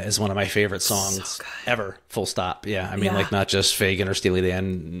Mona is one of my favorite songs ever, full stop. Yeah, I mean, like not just Fagen or Steely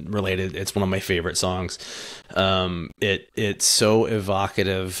Dan related, it's one of my favorite songs. It's so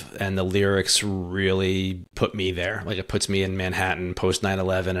evocative, and the lyrics really put me there. Like it puts me in Manhattan post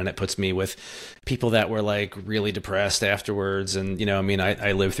 9/11, and it puts me with people that were like really depressed afterwards. And, you know, I mean,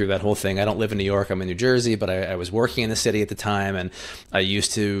 I lived through that whole thing. I don't live in New York, I'm in New Jersey, but I was working in the city at the time, and I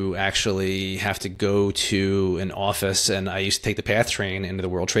used to actually have to go to an office, and I used to take the PATH train into the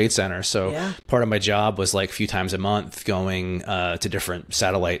World Trade Center. So part of my job was like a few times a month going to different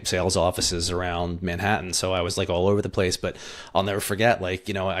satellite sales offices around Manhattan. So I was like all over the place, but I'll never forget, like,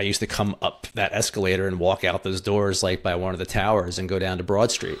 you know, I used to come up that escalator and walk out those doors like by one of the towers and go down to Broad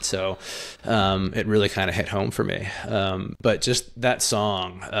Street. So it really kind of hit home for me. But just that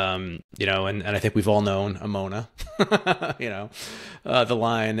song, you know, and I think we've all known a Mona, you know, the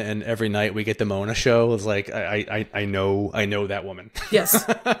line, and every night we get the Mona show is like, I know that woman. Yes.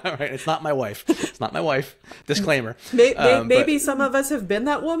 Right. It's not my wife. It's not my wife. Disclaimer. Maybe some of us have been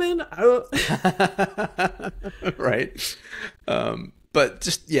that woman. Right. But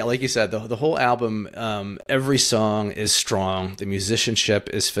just, yeah, like you said, the whole album, every song is strong. The musicianship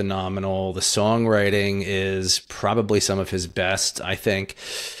is phenomenal. The songwriting is probably some of his best, I think.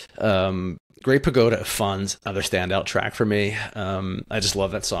 Great Pagoda of Funds, another standout track for me. I just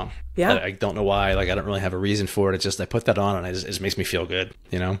love that song. Yeah. I don't know why. Like, I don't really have a reason for it. It's just, I put that on and it just makes me feel good,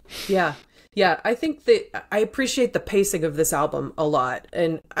 you know? Yeah. Yeah, I think that I appreciate the pacing of this album a lot.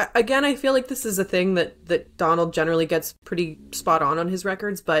 And again, I feel like this is a thing that Donald generally gets pretty spot on his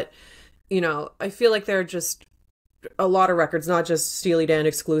records. But, you know, I feel like there are just a lot of records, not just Steely Dan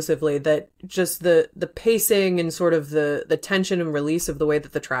exclusively, that just the pacing and sort of the tension and release of the way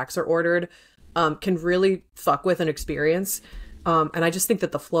that the tracks are ordered can really fuck with an experience. And I just think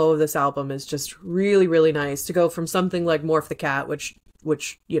that the flow of this album is just really, really nice to go from something like Morph the Cat, which,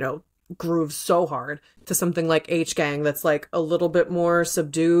 you know, grooves so hard, to something like H Gang that's like a little bit more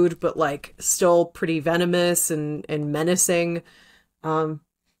subdued, but like still pretty venomous and menacing. Yeah,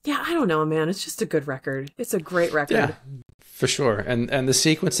 I don't know, man. It's just a good record. It's a great record. Yeah, for sure. And the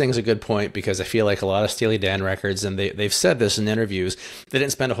sequencing is a good point, because I feel like a lot of Steely Dan records, and they've said this in interviews, they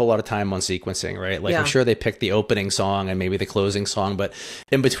didn't spend a whole lot of time on sequencing, right? Like, I'm sure they picked the opening song and maybe the closing song, but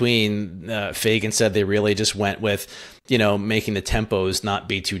in between, Fagen said they really just went with, you know, making the tempos not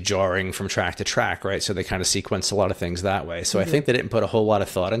be too jarring from track to track, right? So they kind of sequenced a lot of things that way. So I think they didn't put a whole lot of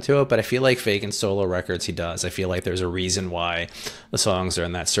thought into it, but I feel like Fagen's solo records, he does. I feel like there's a reason why the songs are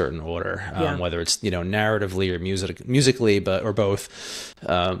in that certain order, whether it's, you know, narratively or musically, or both.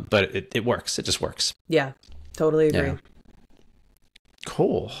 But it works. It just works. Yeah, totally agree. Yeah.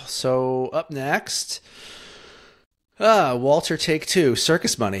 Cool. So up next, Walter Take Two,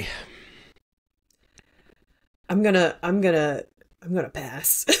 Circus Money. I'm gonna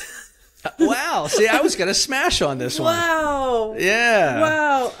pass. Wow. See, I was gonna smash on this one. Wow. Yeah.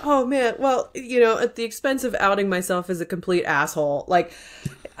 Wow. Oh man. Well, you know, at the expense of outing myself as a complete asshole, like,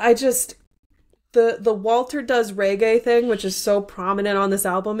 I just, the Walter Does Reggae thing, which is so prominent on this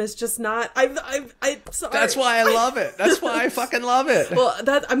album, is just not. I'm sorry. That's why I love it. That's why I fucking love it. Well,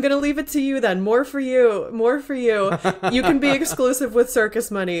 I'm gonna leave it to you then. More for you. You can be exclusive with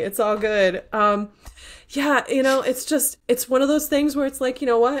Circus Money. It's all good. Yeah, you know, it's one of those things where it's like, you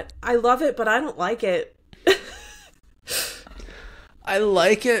know what? I love it, but I don't like it. I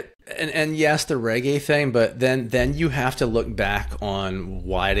like it, and yes, the reggae thing, but then you have to look back on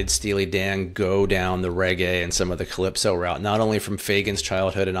why did Steely Dan go down the reggae and some of the calypso route, not only from Fagen's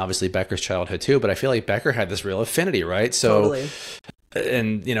childhood and obviously Becker's childhood too, but I feel like Becker had this real affinity, right? So totally.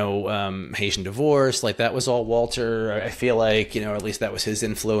 and Haitian Divorce, like that was all Walter. I feel like, or at least that was his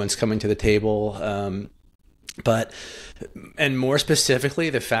influence coming to the table. But, and more specifically,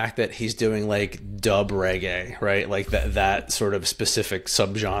 the fact that he's doing like dub reggae, right? Like that sort of specific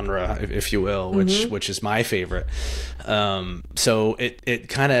subgenre, if you will, which is my favorite. So it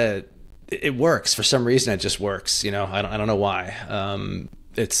kind of, it works for some reason. It just works, I don't know why.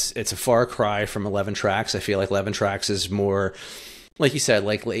 It's a far cry from 11 Tracks. I feel like 11 Tracks is more, like you said,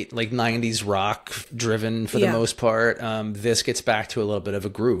 like 90s rock driven for the most part. This gets back to a little bit of a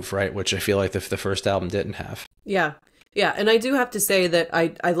groove, right? Which I feel like the first album didn't have. Yeah. Yeah. And I do have to say that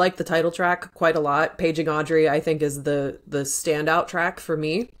I like the title track quite a lot. Paging Audrey, I think, is the standout track for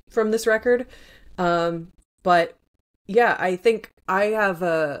me from this record. But yeah, I think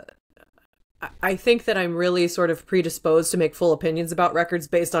I think that I'm really sort of predisposed to make full opinions about records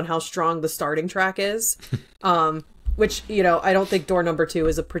based on how strong the starting track is. Which, I don't think Door Number 2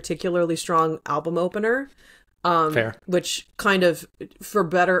 is a particularly strong album opener. Fair. Which kind of, for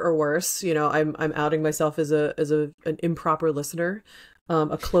better or worse, I'm outing myself as an improper listener,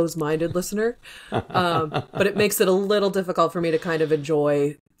 a closed-minded listener. But it makes it a little difficult for me to kind of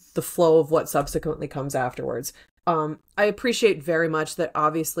enjoy the flow of what subsequently comes afterwards. I appreciate very much that,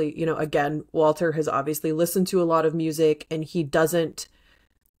 obviously, again, Walter has obviously listened to a lot of music, and he doesn't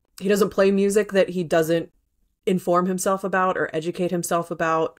play music that he doesn't inform himself about or educate himself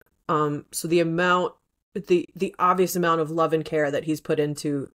about. So the obvious amount of love and care that he's put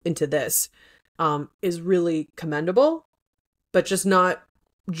into this is really commendable, but just not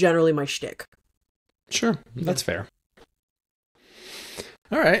generally my shtick. Sure, that's fair.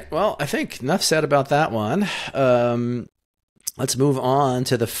 All right, well, I think enough said about that one. Let's move on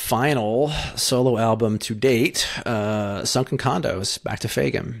to the final solo album to date, Sunken Condos, back to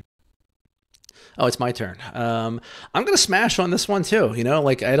Fagen. Oh, it's my turn. I'm gonna smash on this one too.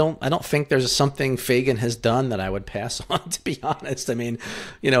 I don't think there's something Fagen has done that I would pass on, to be honest. I mean,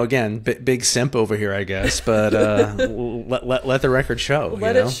 again, big simp over here, I guess. But let the record show.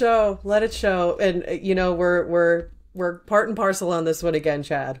 Let it show. And we're part and parcel on this one again,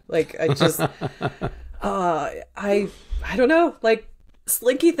 Chad. Like, I just, I don't know. Like,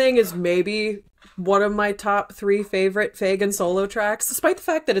 Slinky Thing is maybe one of my top 3 favorite Fagen solo tracks, despite the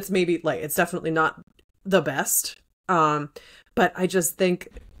fact that it's it's definitely not the best. But I just think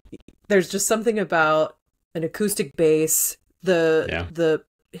there's just something about an acoustic bass,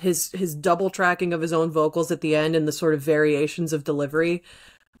 his double tracking of his own vocals at the end, and the sort of variations of delivery.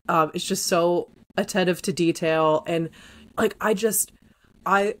 It's just so attentive to detail, and like I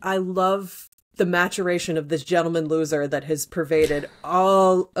love the maturation of this gentleman loser that has pervaded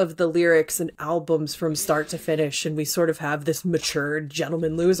all of the lyrics and albums from start to finish, and we sort of have this matured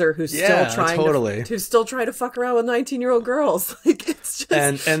gentleman loser who's still trying to fuck around with 19-year-old girls. Like, it's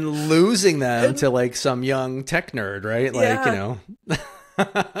just and losing them to like some young tech nerd, right?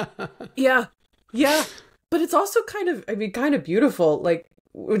 Yeah. But it's also kind of beautiful. Like,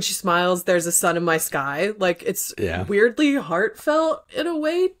 when she smiles, there's a sun in my sky. Like, it's weirdly heartfelt in a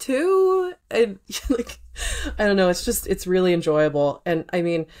way too. And like, I don't know, it's really enjoyable. And I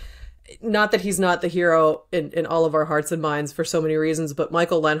mean, not that he's not the hero in all of our hearts and minds for so many reasons, but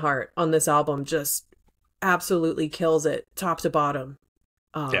Michael Lenhart on this album just absolutely kills it top to bottom.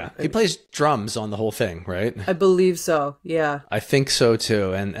 He plays drums on the whole thing, right? I believe so. Yeah, I think so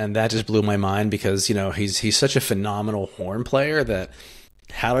too. And that just blew my mind because, he's such a phenomenal horn player that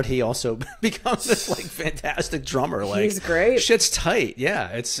how did he also become this like fantastic drummer? Like, he's great. Shit's tight. Yeah,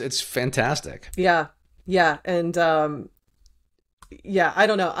 it's fantastic. Yeah. And I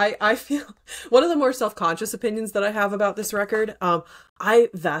don't know. I feel one of the more self-conscious opinions that I have about this record. I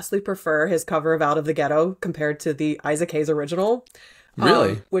vastly prefer his cover of Out of the Ghetto compared to the Isaac Hayes original.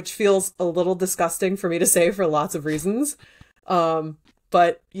 Really? Which feels a little disgusting for me to say for lots of reasons.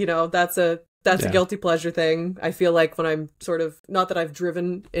 But that's a guilty pleasure thing. I feel like when I'm sort of, not that I've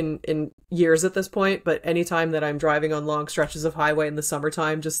driven in years at this point, but anytime that I'm driving on long stretches of highway in the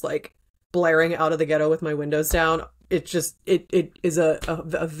summertime, just like blaring Out of the Ghetto with my windows down, it is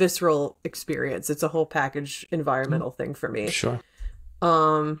a visceral experience. It's a whole package environmental thing for me. Sure.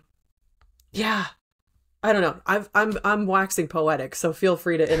 Yeah. I don't know. I'm waxing poetic, so feel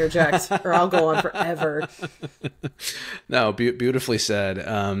free to interject, or I'll go on forever. No, beautifully said.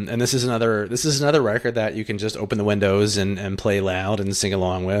 And this is another record that you can just open the windows and play loud and sing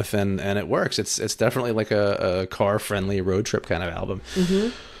along with, and it works. It's definitely like a car friendly road trip kind of album. Mm-hmm.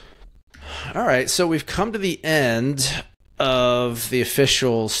 All right, so we've come to the end of the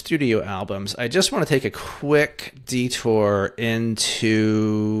official studio albums. I just want to take a quick detour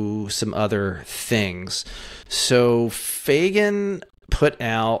into some other things. So Fagen put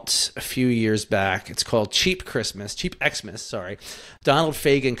out a few years back. It's called Cheap Xmas, sorry. Donald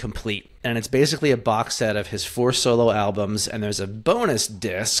Fagen Complete. And it's basically a box set of his 4 solo albums, and there's a bonus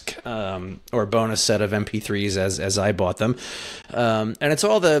disc, or bonus set of MP3s as I bought them. And it's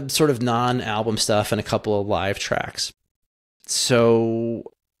all the sort of non-album stuff and a couple of live tracks. So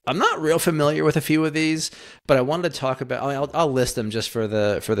I'm not real familiar with a few of these, but I wanted to talk about. I'll list them just for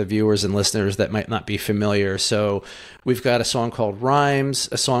the viewers and listeners that might not be familiar. So we've got a song called Rhymes,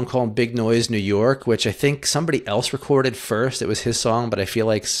 a song called Big Noise New York, which I think somebody else recorded first. It was his song, but I feel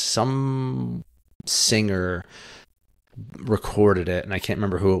like some singer recorded it, and I can't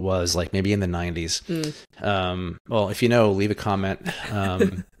remember who it was. Like maybe in the 90s. Well, if you know, leave a comment.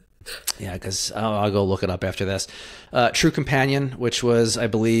 Yeah, because I'll go look it up after this. True Companion, which was, I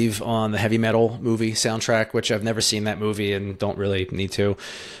believe, on the Heavy Metal movie soundtrack, which I've never seen that movie and don't really need to.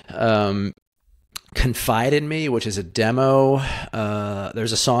 Confide in Me, which is a demo.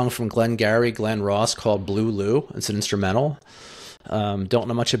 There's a song from Glenn Ross called Blue Lou. It's an instrumental. Don't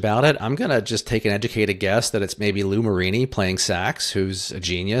know much about it. I'm going to just take an educated guess that it's maybe Lou Marini playing sax, who's a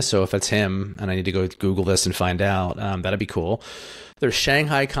genius. So if it's him, and I need to go Google this and find out, that'd be cool. There's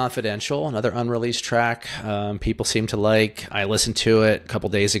Shanghai Confidential, another unreleased track people seem to like. I listened to it a couple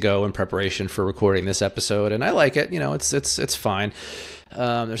days ago in preparation for recording this episode, and I like it. You know, it's fine.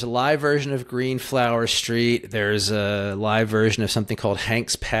 There's a live version of Green Flower Street. There's a live version of something called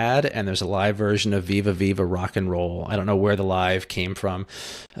Hank's Pad, and there's a live version of Viva Viva Rock and Roll. I don't know where the live came from.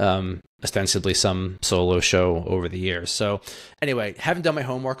 Ostensibly some solo show over the years. So anyway, haven't done my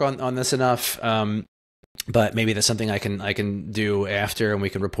homework on this enough. But maybe that's something I can do after, and we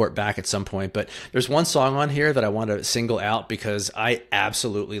can report back at some point. But there's one song on here that I want to single out because I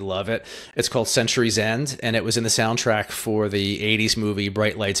absolutely love it. It's called Century's End, and it was in the soundtrack for the 80s movie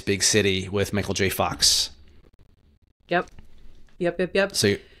Bright Lights, Big City with Michael J. Fox. Yep.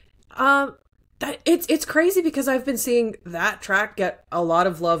 So it's crazy because I've been seeing that track get a lot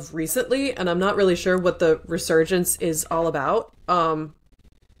of love recently, and I'm not really sure what the resurgence is all about.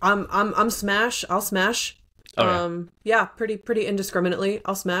 I'm smash. I'll smash. Oh, yeah. Pretty indiscriminately.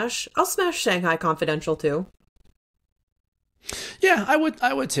 I'll smash Shanghai Confidential too. Yeah, I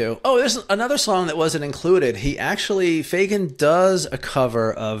would too. Oh, there's another song that wasn't included. Fagen does a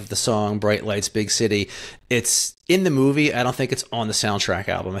cover of the song Bright Lights, Big City. It's in the movie. I don't think it's on the soundtrack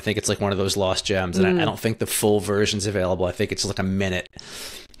album. I think it's like one of those lost gems, and I don't think the full version's available. I think it's like a minute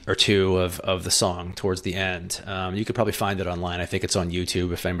or two of the song towards the end. You could probably find it online. I think it's on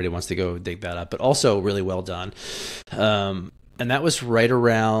YouTube if anybody wants to go dig that up, but also really well done. And that was right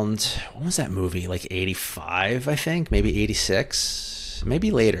around, when was that movie? Like 85, I think, maybe 86,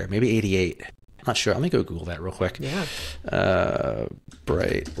 maybe later, maybe 88. I'm not sure. Let me go Google that real quick. Yeah.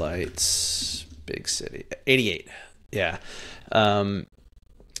 Bright Lights, Big City, 88. Yeah.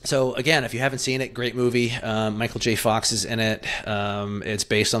 So again, if you haven't seen it, great movie. Michael J. Fox is in it. It's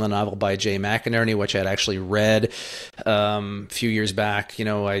based on the novel by Jay McInerney, which I'd actually read a few years back. You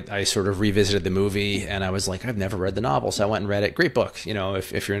know, I sort of revisited the movie, and I was like, I've never read the novel, so I went and read it. Great book, you know,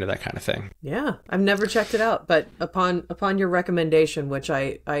 if you're into that kind of thing. Yeah, I've never checked it out, but upon your recommendation, which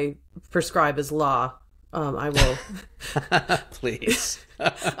I prescribe as law, I will. Please.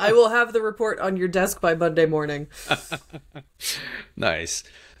 I will have the report on your desk by Monday morning. Nice.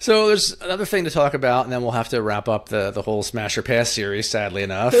 So there's another thing to talk about, and then we'll have to wrap up the whole Smash or Pass series, sadly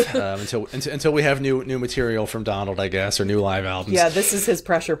enough, until we have new material from Donald, I guess, or new live albums. Yeah, this is his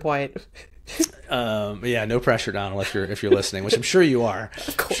pressure point. Yeah, no pressure, Donald, if you're listening, which I'm sure you are.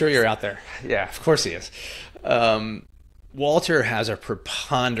 I'm sure you're out there. Yeah, of course he is. Walter has a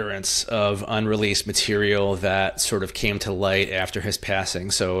preponderance of unreleased material that sort of came to light after his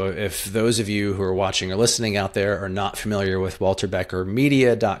passing. So if those of you who are watching or listening out there are not familiar with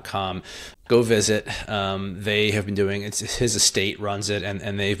WalterBeckerMedia.com, go visit. They have been doing, his estate runs it,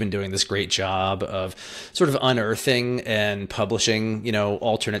 and they've been doing this great job of sort of unearthing and publishing, you know,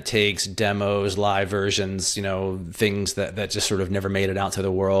 alternate takes, demos, live versions, you know, things that just sort of never made it out to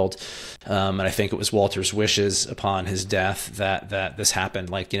the world. And I think it was Walter's wishes upon his death that this happened.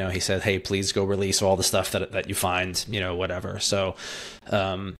 Like, you know, he said, hey, please go release all the stuff that you find, you know, whatever. So,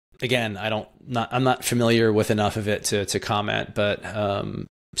 again, I'm not familiar with enough of it to comment, but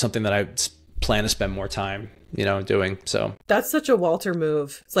something that I plan to spend more time, you know, doing. So that's such a Walter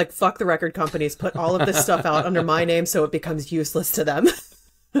move. It's like, fuck the record companies, put all of this stuff out under my name so it becomes useless to them.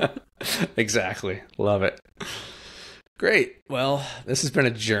 Exactly. Love it. Great. Well, this has been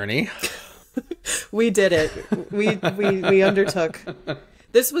a journey. We did it. We undertook.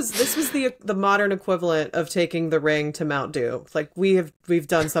 This was the modern equivalent of taking the ring to Mount Dew. Like we've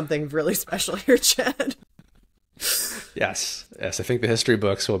done something really special here, Chad. Yes, yes. I think the history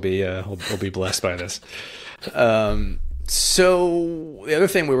books will be blessed by this. So the other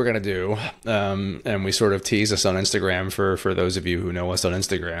thing we were going to do, and we sort of teased us on Instagram for those of you who know us on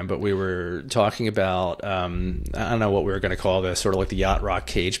Instagram, but we were talking about, I don't know what we were going to call this, sort of like the Yacht Rock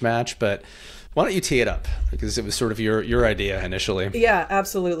Cage Match, but why don't you tee it up? Because it was sort of your idea initially. Yeah,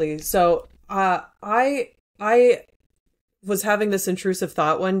 absolutely. So I was having this intrusive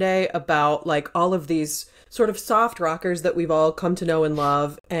thought one day about like all of these sort of soft rockers that we've all come to know and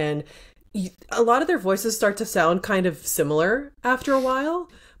love, and a lot of their voices start to sound kind of similar after a while,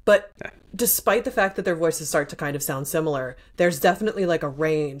 but despite the fact that their voices start to kind of sound similar, there's definitely like a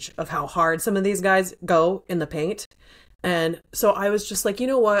range of how hard some of these guys go in the paint. And so I was just like, you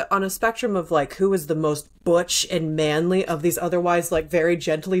know what, on a spectrum of like who is the most butch and manly of these otherwise like very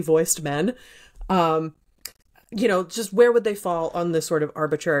gently voiced men, you know, just where would they fall on this sort of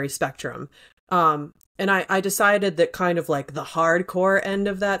arbitrary spectrum? And I decided that kind of like the hardcore end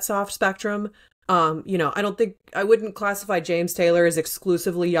of that soft spectrum, you know, I wouldn't classify James Taylor as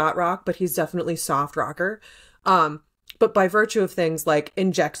exclusively yacht rock, but he's definitely soft rocker. But by virtue of things like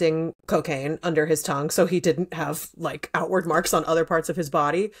injecting cocaine under his tongue so he didn't have like outward marks on other parts of his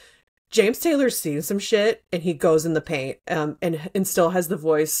body, James Taylor's seen some shit and he goes in the paint, and still has the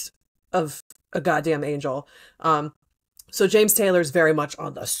voice of a goddamn angel. So James Taylor's very much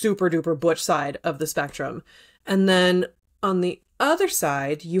on the super duper butch side of the spectrum. And then on the other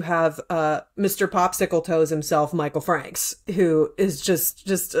side, you have Mr. Popsicle Toes himself, Michael Franks, who is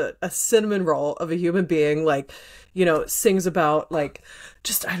just a cinnamon roll of a human being, like, you know, sings about like,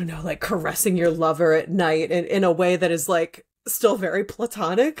 just, I don't know, like caressing your lover at night in a way that is like still very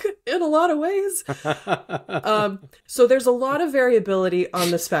platonic in a lot of ways. So there's a lot of variability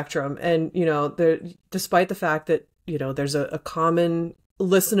on the spectrum. And, you know, despite the fact that, you know, there's a common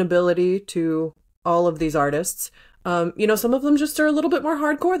listenability to all of these artists, you know, some of them just are a little bit more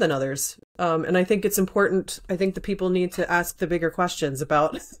hardcore than others. And I think it's important. I think the people need to ask the bigger questions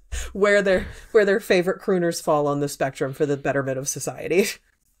about where their favorite crooners fall on the spectrum for the betterment of society.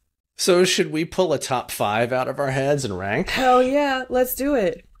 So should we pull a top 5 out of our heads and rank? Hell yeah, let's do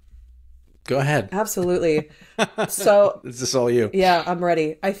it. Go ahead. Absolutely. So is this all you? Yeah, I'm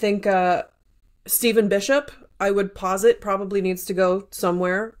ready. I think Stephen Bishop, I would posit, probably needs to go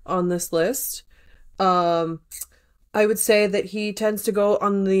somewhere on this list. I would say that he tends to go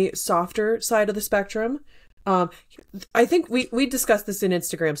on the softer side of the spectrum. I think we discussed this in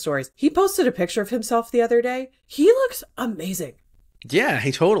Instagram stories. He posted a picture of himself the other day. He looks amazing. Yeah,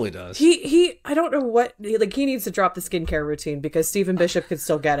 he totally does. I don't know what, like, he needs to drop the skincare routine because Stephen Bishop could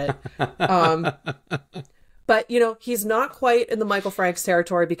still get it. But, you know, he's not quite in the Michael Franks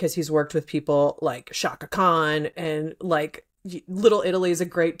territory because he's worked with people like Shaka Khan, and like Little Italy is a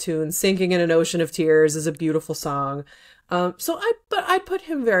great tune. Sinking in an Ocean of Tears is a beautiful song. So I put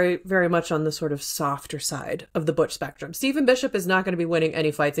him very, very much on the sort of softer side of the butch spectrum. Stephen Bishop is not going to be winning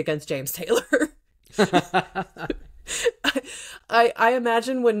any fights against James Taylor. I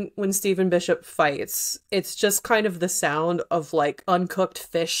imagine when Stephen Bishop fights, it's just kind of the sound of like uncooked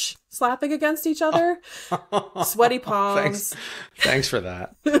fish slapping against each other. Sweaty palms. Thanks for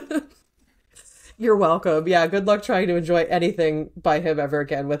that. You're welcome. Yeah, good luck trying to enjoy anything by him ever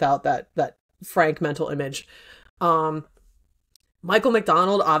again without that frank mental image. Michael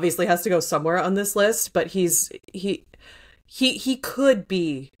McDonald obviously has to go somewhere on this list, but he could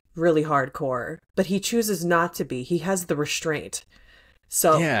be really hardcore, but he chooses not to be. He has the restraint.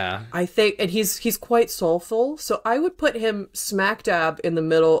 So yeah, I think, and he's quite soulful. So I would put him smack dab in the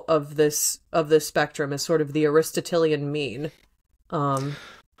middle of this spectrum as sort of the Aristotelian mean.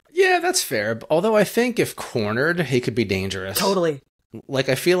 Yeah, that's fair. Although I think if cornered, he could be dangerous. Totally. Like,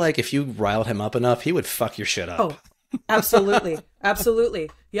 I feel like if you riled him up enough, he would fuck your shit up. Oh, absolutely. Absolutely.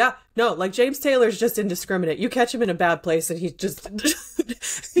 Yeah. No, like James Taylor's just indiscriminate. You catch him in a bad place and he's just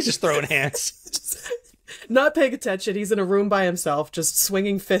throwing hands. Not paying attention. He's in a room by himself, just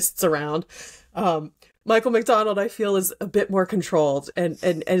swinging fists around. Michael McDonald, I feel, is a bit more controlled and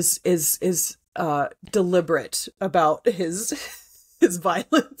is deliberate about his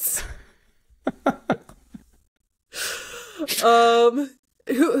violence.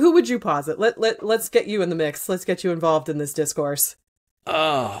 Who would you posit? Let's get you in the mix. Let's get you involved in this discourse.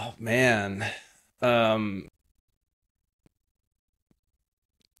 Oh man. I'm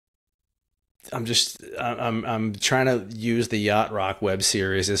trying to use the Yacht Rock web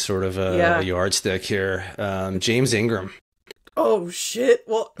series as sort of a yardstick here. James Ingram. Oh shit.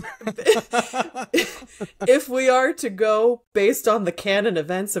 Well, if we are to go based on the canon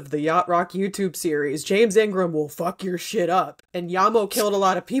events of the Yacht Rock YouTube series, James Ingram will fuck your shit up. And Yamo killed a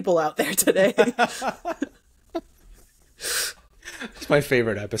lot of people out there today. It's my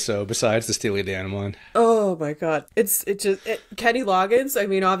favorite episode besides the Steely Dan one. Oh my god. Kenny Loggins, I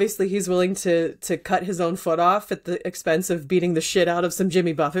mean, obviously he's willing to cut his own foot off at the expense of beating the shit out of some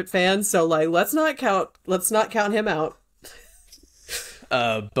Jimmy Buffett fans. So like let's not count him out.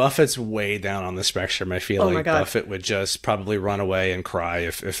 Buffett's way down on the spectrum. I feel like Buffett would just probably run away and cry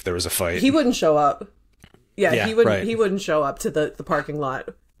if there was a fight. He wouldn't show up. Yeah, he wouldn't. Right. He wouldn't show up to the parking lot.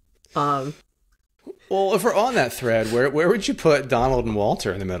 Well, if we're on that thread, where would you put Donald and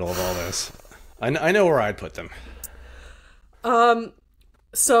Walter in the middle of all this? I know where I'd put them.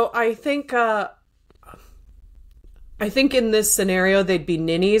 So I think in this scenario they'd be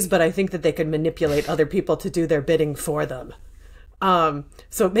ninnies, but I think that they could manipulate other people to do their bidding for them.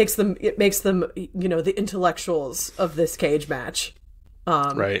 So it makes them, you know, the intellectuals of this cage match.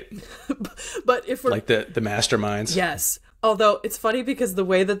 Right. But if we're like the masterminds. Yes. Although it's funny because the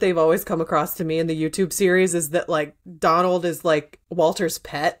way that they've always come across to me in the YouTube series is that like Donald is like Walter's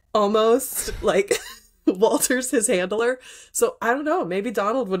pet almost, like Walter's his handler. So I don't know, maybe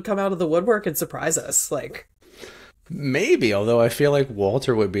Donald would come out of the woodwork and surprise us. Like maybe, although I feel like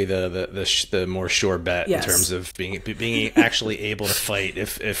Walter would be the more sure bet in terms of being actually able to fight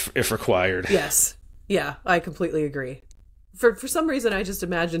if required. Yes. Yeah, I completely agree. For some reason, I just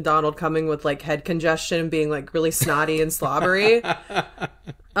imagine Donald coming with like head congestion and being like really snotty and slobbery. That's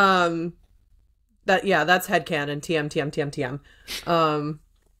headcanon. TM.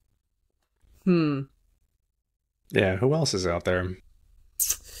 Yeah, who else is out there?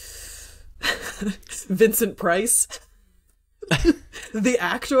 Vincent Price, the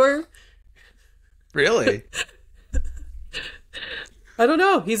actor. Really? I don't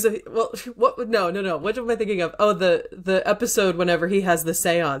know. He's what? No. What am I thinking of? Oh, the episode whenever he has the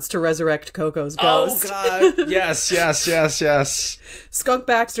seance to resurrect Coco's ghost. Oh God! Yes. Skunk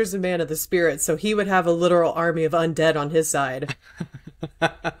Baxter's a man of the spirit, so he would have a literal army of undead on his side.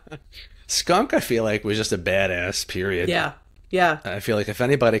 Skunk, I feel like, was just a badass. Period. Yeah. I feel like if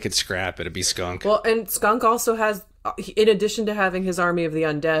anybody could scrap, it'd be Skunk. Well, and Skunk also has, in addition to having his army of the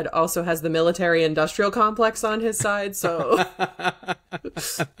undead, also has the military-industrial complex on his side, so...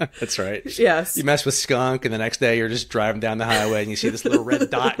 That's right. Yes. You mess with Skunk, and the next day you're just driving down the highway, and you see this little red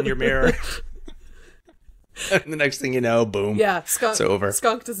dot in your mirror. And the next thing you know, boom. Yeah, it's over.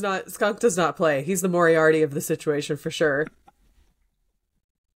 Skunk does not play. He's the Moriarty of the situation, for sure.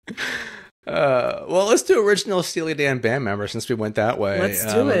 Well, let's do original Steely Dan band member since we went that way. Let's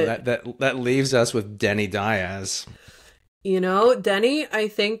do it. That leaves us with Denny Diaz. You know, Denny, I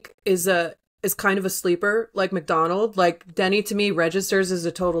think, is kind of a sleeper like McDonald. Like, Denny to me registers as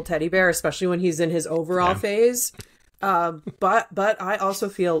a total teddy bear, especially when he's in his overall phase. But I also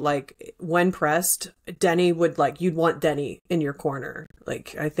feel like when pressed, Denny would you'd want Denny in your corner.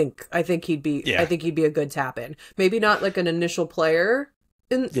 Like, I think he'd be a good tap in. Maybe not like an initial player.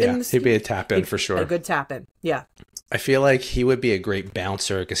 He'd be a tap-in for sure. A good tap-in, yeah. I feel like he would be a great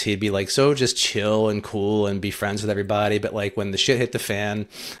bouncer because he'd be like so just chill and cool and be friends with everybody. But like when the shit hit the fan,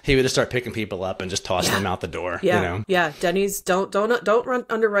 he would just start picking people up and just tossing them out the door. Yeah, you know? Yeah. Denny's don't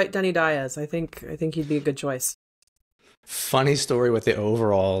underwrite Denny Diaz. I think he'd be a good choice. Funny story with the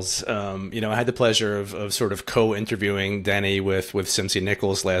overalls. I had the pleasure of sort of co-interviewing Denny with Simpsy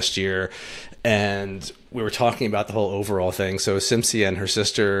Nichols last year, and we were talking about the whole overall thing. So Simpsy and her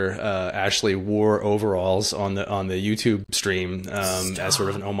sister Ashley wore overalls on the YouTube stream as sort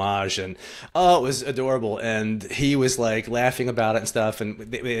of an homage, and it was adorable. And he was like laughing about it and stuff, and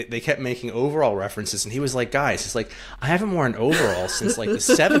they kept making overall references, and he was like, "Guys, it's like I haven't worn overalls since like the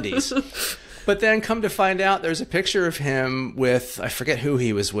 '70s." But then come to find out there's a picture of him with, I forget who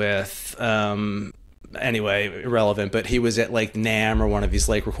he was with. Anyway, irrelevant, but he was at like NAMM or one of these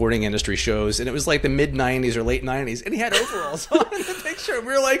like recording industry shows, and it was like the mid 90s or late 90s, and he had overalls on in the picture. And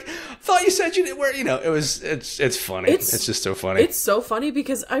we were like, thought you said you didn't wear, it's funny. It's just so funny. It's so funny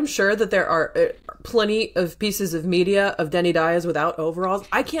because I'm sure that there are plenty of pieces of media of Denny Diaz without overalls.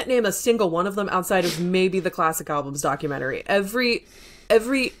 I can't name a single one of them outside of maybe the Classic Albums documentary.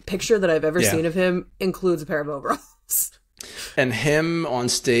 Every picture that I've ever seen of him includes a pair of overalls. And him on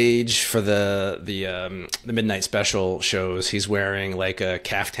stage for the midnight special shows, he's wearing like a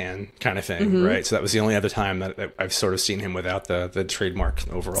caftan kind of thing, right? So that was the only other time that I've sort of seen him without the trademark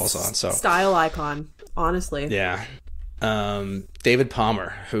overalls on. So style icon, honestly. Yeah. David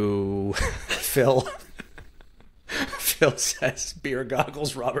Palmer, who Phil says beer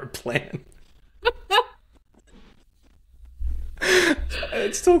goggles Robert Plant.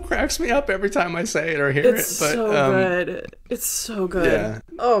 It still cracks me up every time I say it or hear it. But, so good. It's so good. Yeah.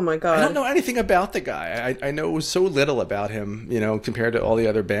 Oh my God. I don't know anything about the guy. I know so little about him, compared to all the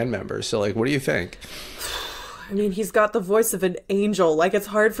other band members. So, like, what do you think? I mean, he's got the voice of an angel. Like, it's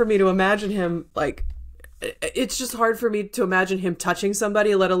hard for me to imagine him, like, it's just hard for me to imagine him touching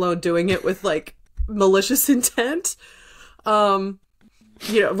somebody, let alone doing it with, like, malicious intent.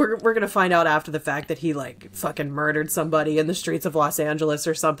 You know, we're gonna find out after the fact that he, like, fucking murdered somebody in the streets of Los Angeles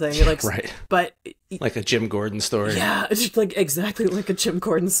or something. Like, right. But like a Jim Gordon story. Yeah, it's just like exactly like a Jim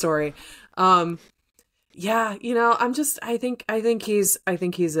Gordon story. Yeah, you know, I think he's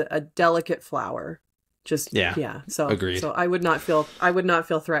a delicate flower. Just yeah. So agreed. So I would not feel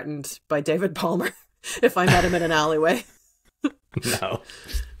threatened by David Palmer if I met him in an alleyway. No.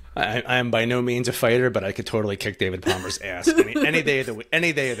 I am by no means a fighter, but I could totally kick David Palmer's ass any day of the week.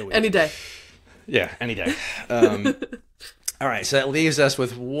 Any day of the week. Any day. Yeah, any day. All right, so that leaves us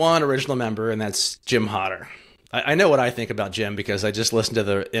with one original member, and that's Jim Hodder. I know what I think about Jim because I just listened to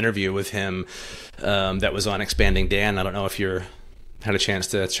the interview with him that was on Expanding Dan. I don't know if you had a chance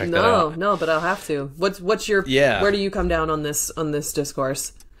to check that out. No, but I'll have to. What's your where do you come down on this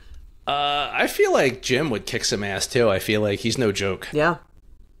discourse? I feel like Jim would kick some ass too. I feel like he's no joke. Yeah.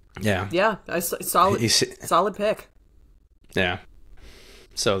 Yeah. Solid pick. Yeah.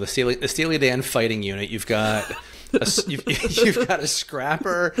 So the Steely Dan fighting unit, you've got you've got a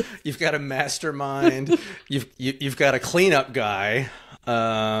scrapper, you've got a mastermind, you've got a cleanup guy,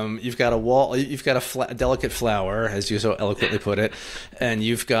 you've got a delicate flower, as you so eloquently put it, and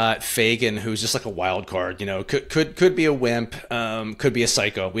you've got Fagen, who's just like a wild card. You know, could be a wimp, could be a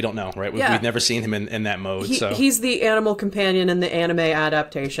psycho. We don't know, right? We've never seen him in that mode. So he's the animal companion in the anime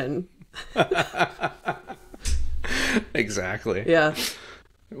adaptation. Exactly. Yeah.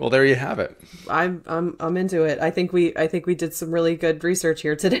 Well, there you have it. I'm into it. I think we did some really good research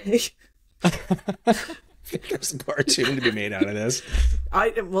here today. There's a cartoon to be made out of this.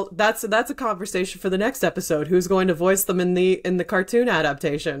 That's a conversation for the next episode. Who's going to voice them in the cartoon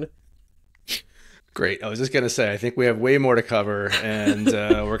adaptation? Great. I was just gonna say, I think we have way more to cover, and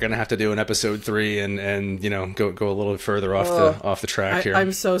we're gonna have to do an episode 3 and you know go a little further off the track here.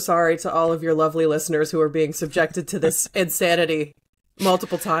 I'm so sorry to all of your lovely listeners who are being subjected to this insanity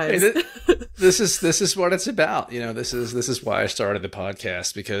multiple times. Hey, this is what it's about. You know, this is why I started the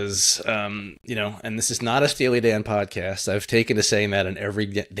podcast because you know, and this is not a Steely Dan podcast. I've taken to saying that in every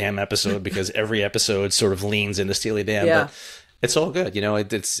damn episode because every episode sort of leans into Steely Dan. Yeah. But it's all good. You know,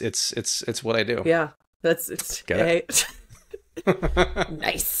 it's what I do. Yeah. It's hey.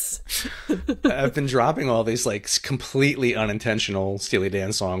 Nice. I've been dropping all these like completely unintentional Steely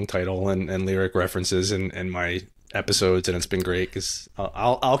Dan song title and lyric references in my episodes, and it's been great because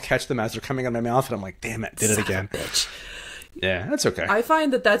I'll catch them as they're coming out of my mouth, and I'm like, damn it, did it again. Bitch. Yeah, that's okay. I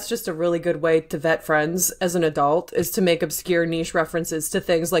find that that's just a really good way to vet friends as an adult, is to make obscure niche references to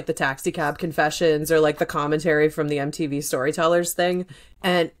things like the Taxi Cab Confessions or like the commentary from the MTV Storytellers thing.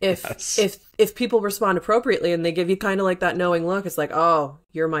 And if people respond appropriately and they give you kind of like that knowing look, it's like, oh,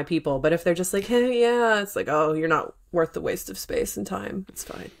 you're my people. But if they're just like, hey, yeah, it's like, oh, you're not worth the waste of space and time. It's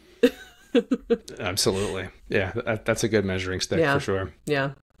fine. Absolutely. Yeah, that's a good measuring stick for sure.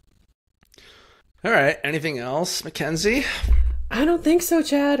 Yeah. All right. Anything else, Mackenzie? I don't think so,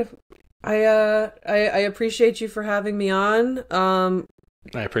 Chad. I appreciate you for having me on.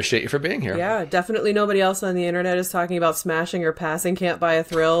 I appreciate you for being here. Yeah, definitely nobody else on the internet is talking about smashing or passing Can't Buy a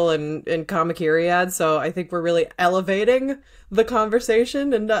Thrill and Kamakiri ads, so I think we're really elevating the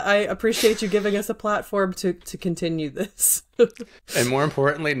conversation, and I appreciate you giving us a platform to continue this. And more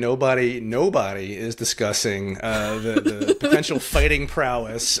importantly, nobody is discussing the potential fighting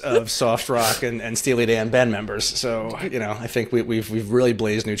prowess of soft rock and Steely Dan band members. So, you know, I think we've really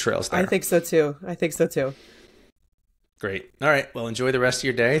blazed new trails there. I think so too. Great. All right. Well, enjoy the rest of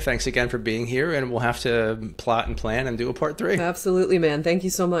your day. Thanks again for being here, and we'll have to plot and plan and do a part 3. Absolutely, man. Thank you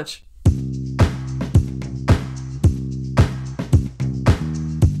so much.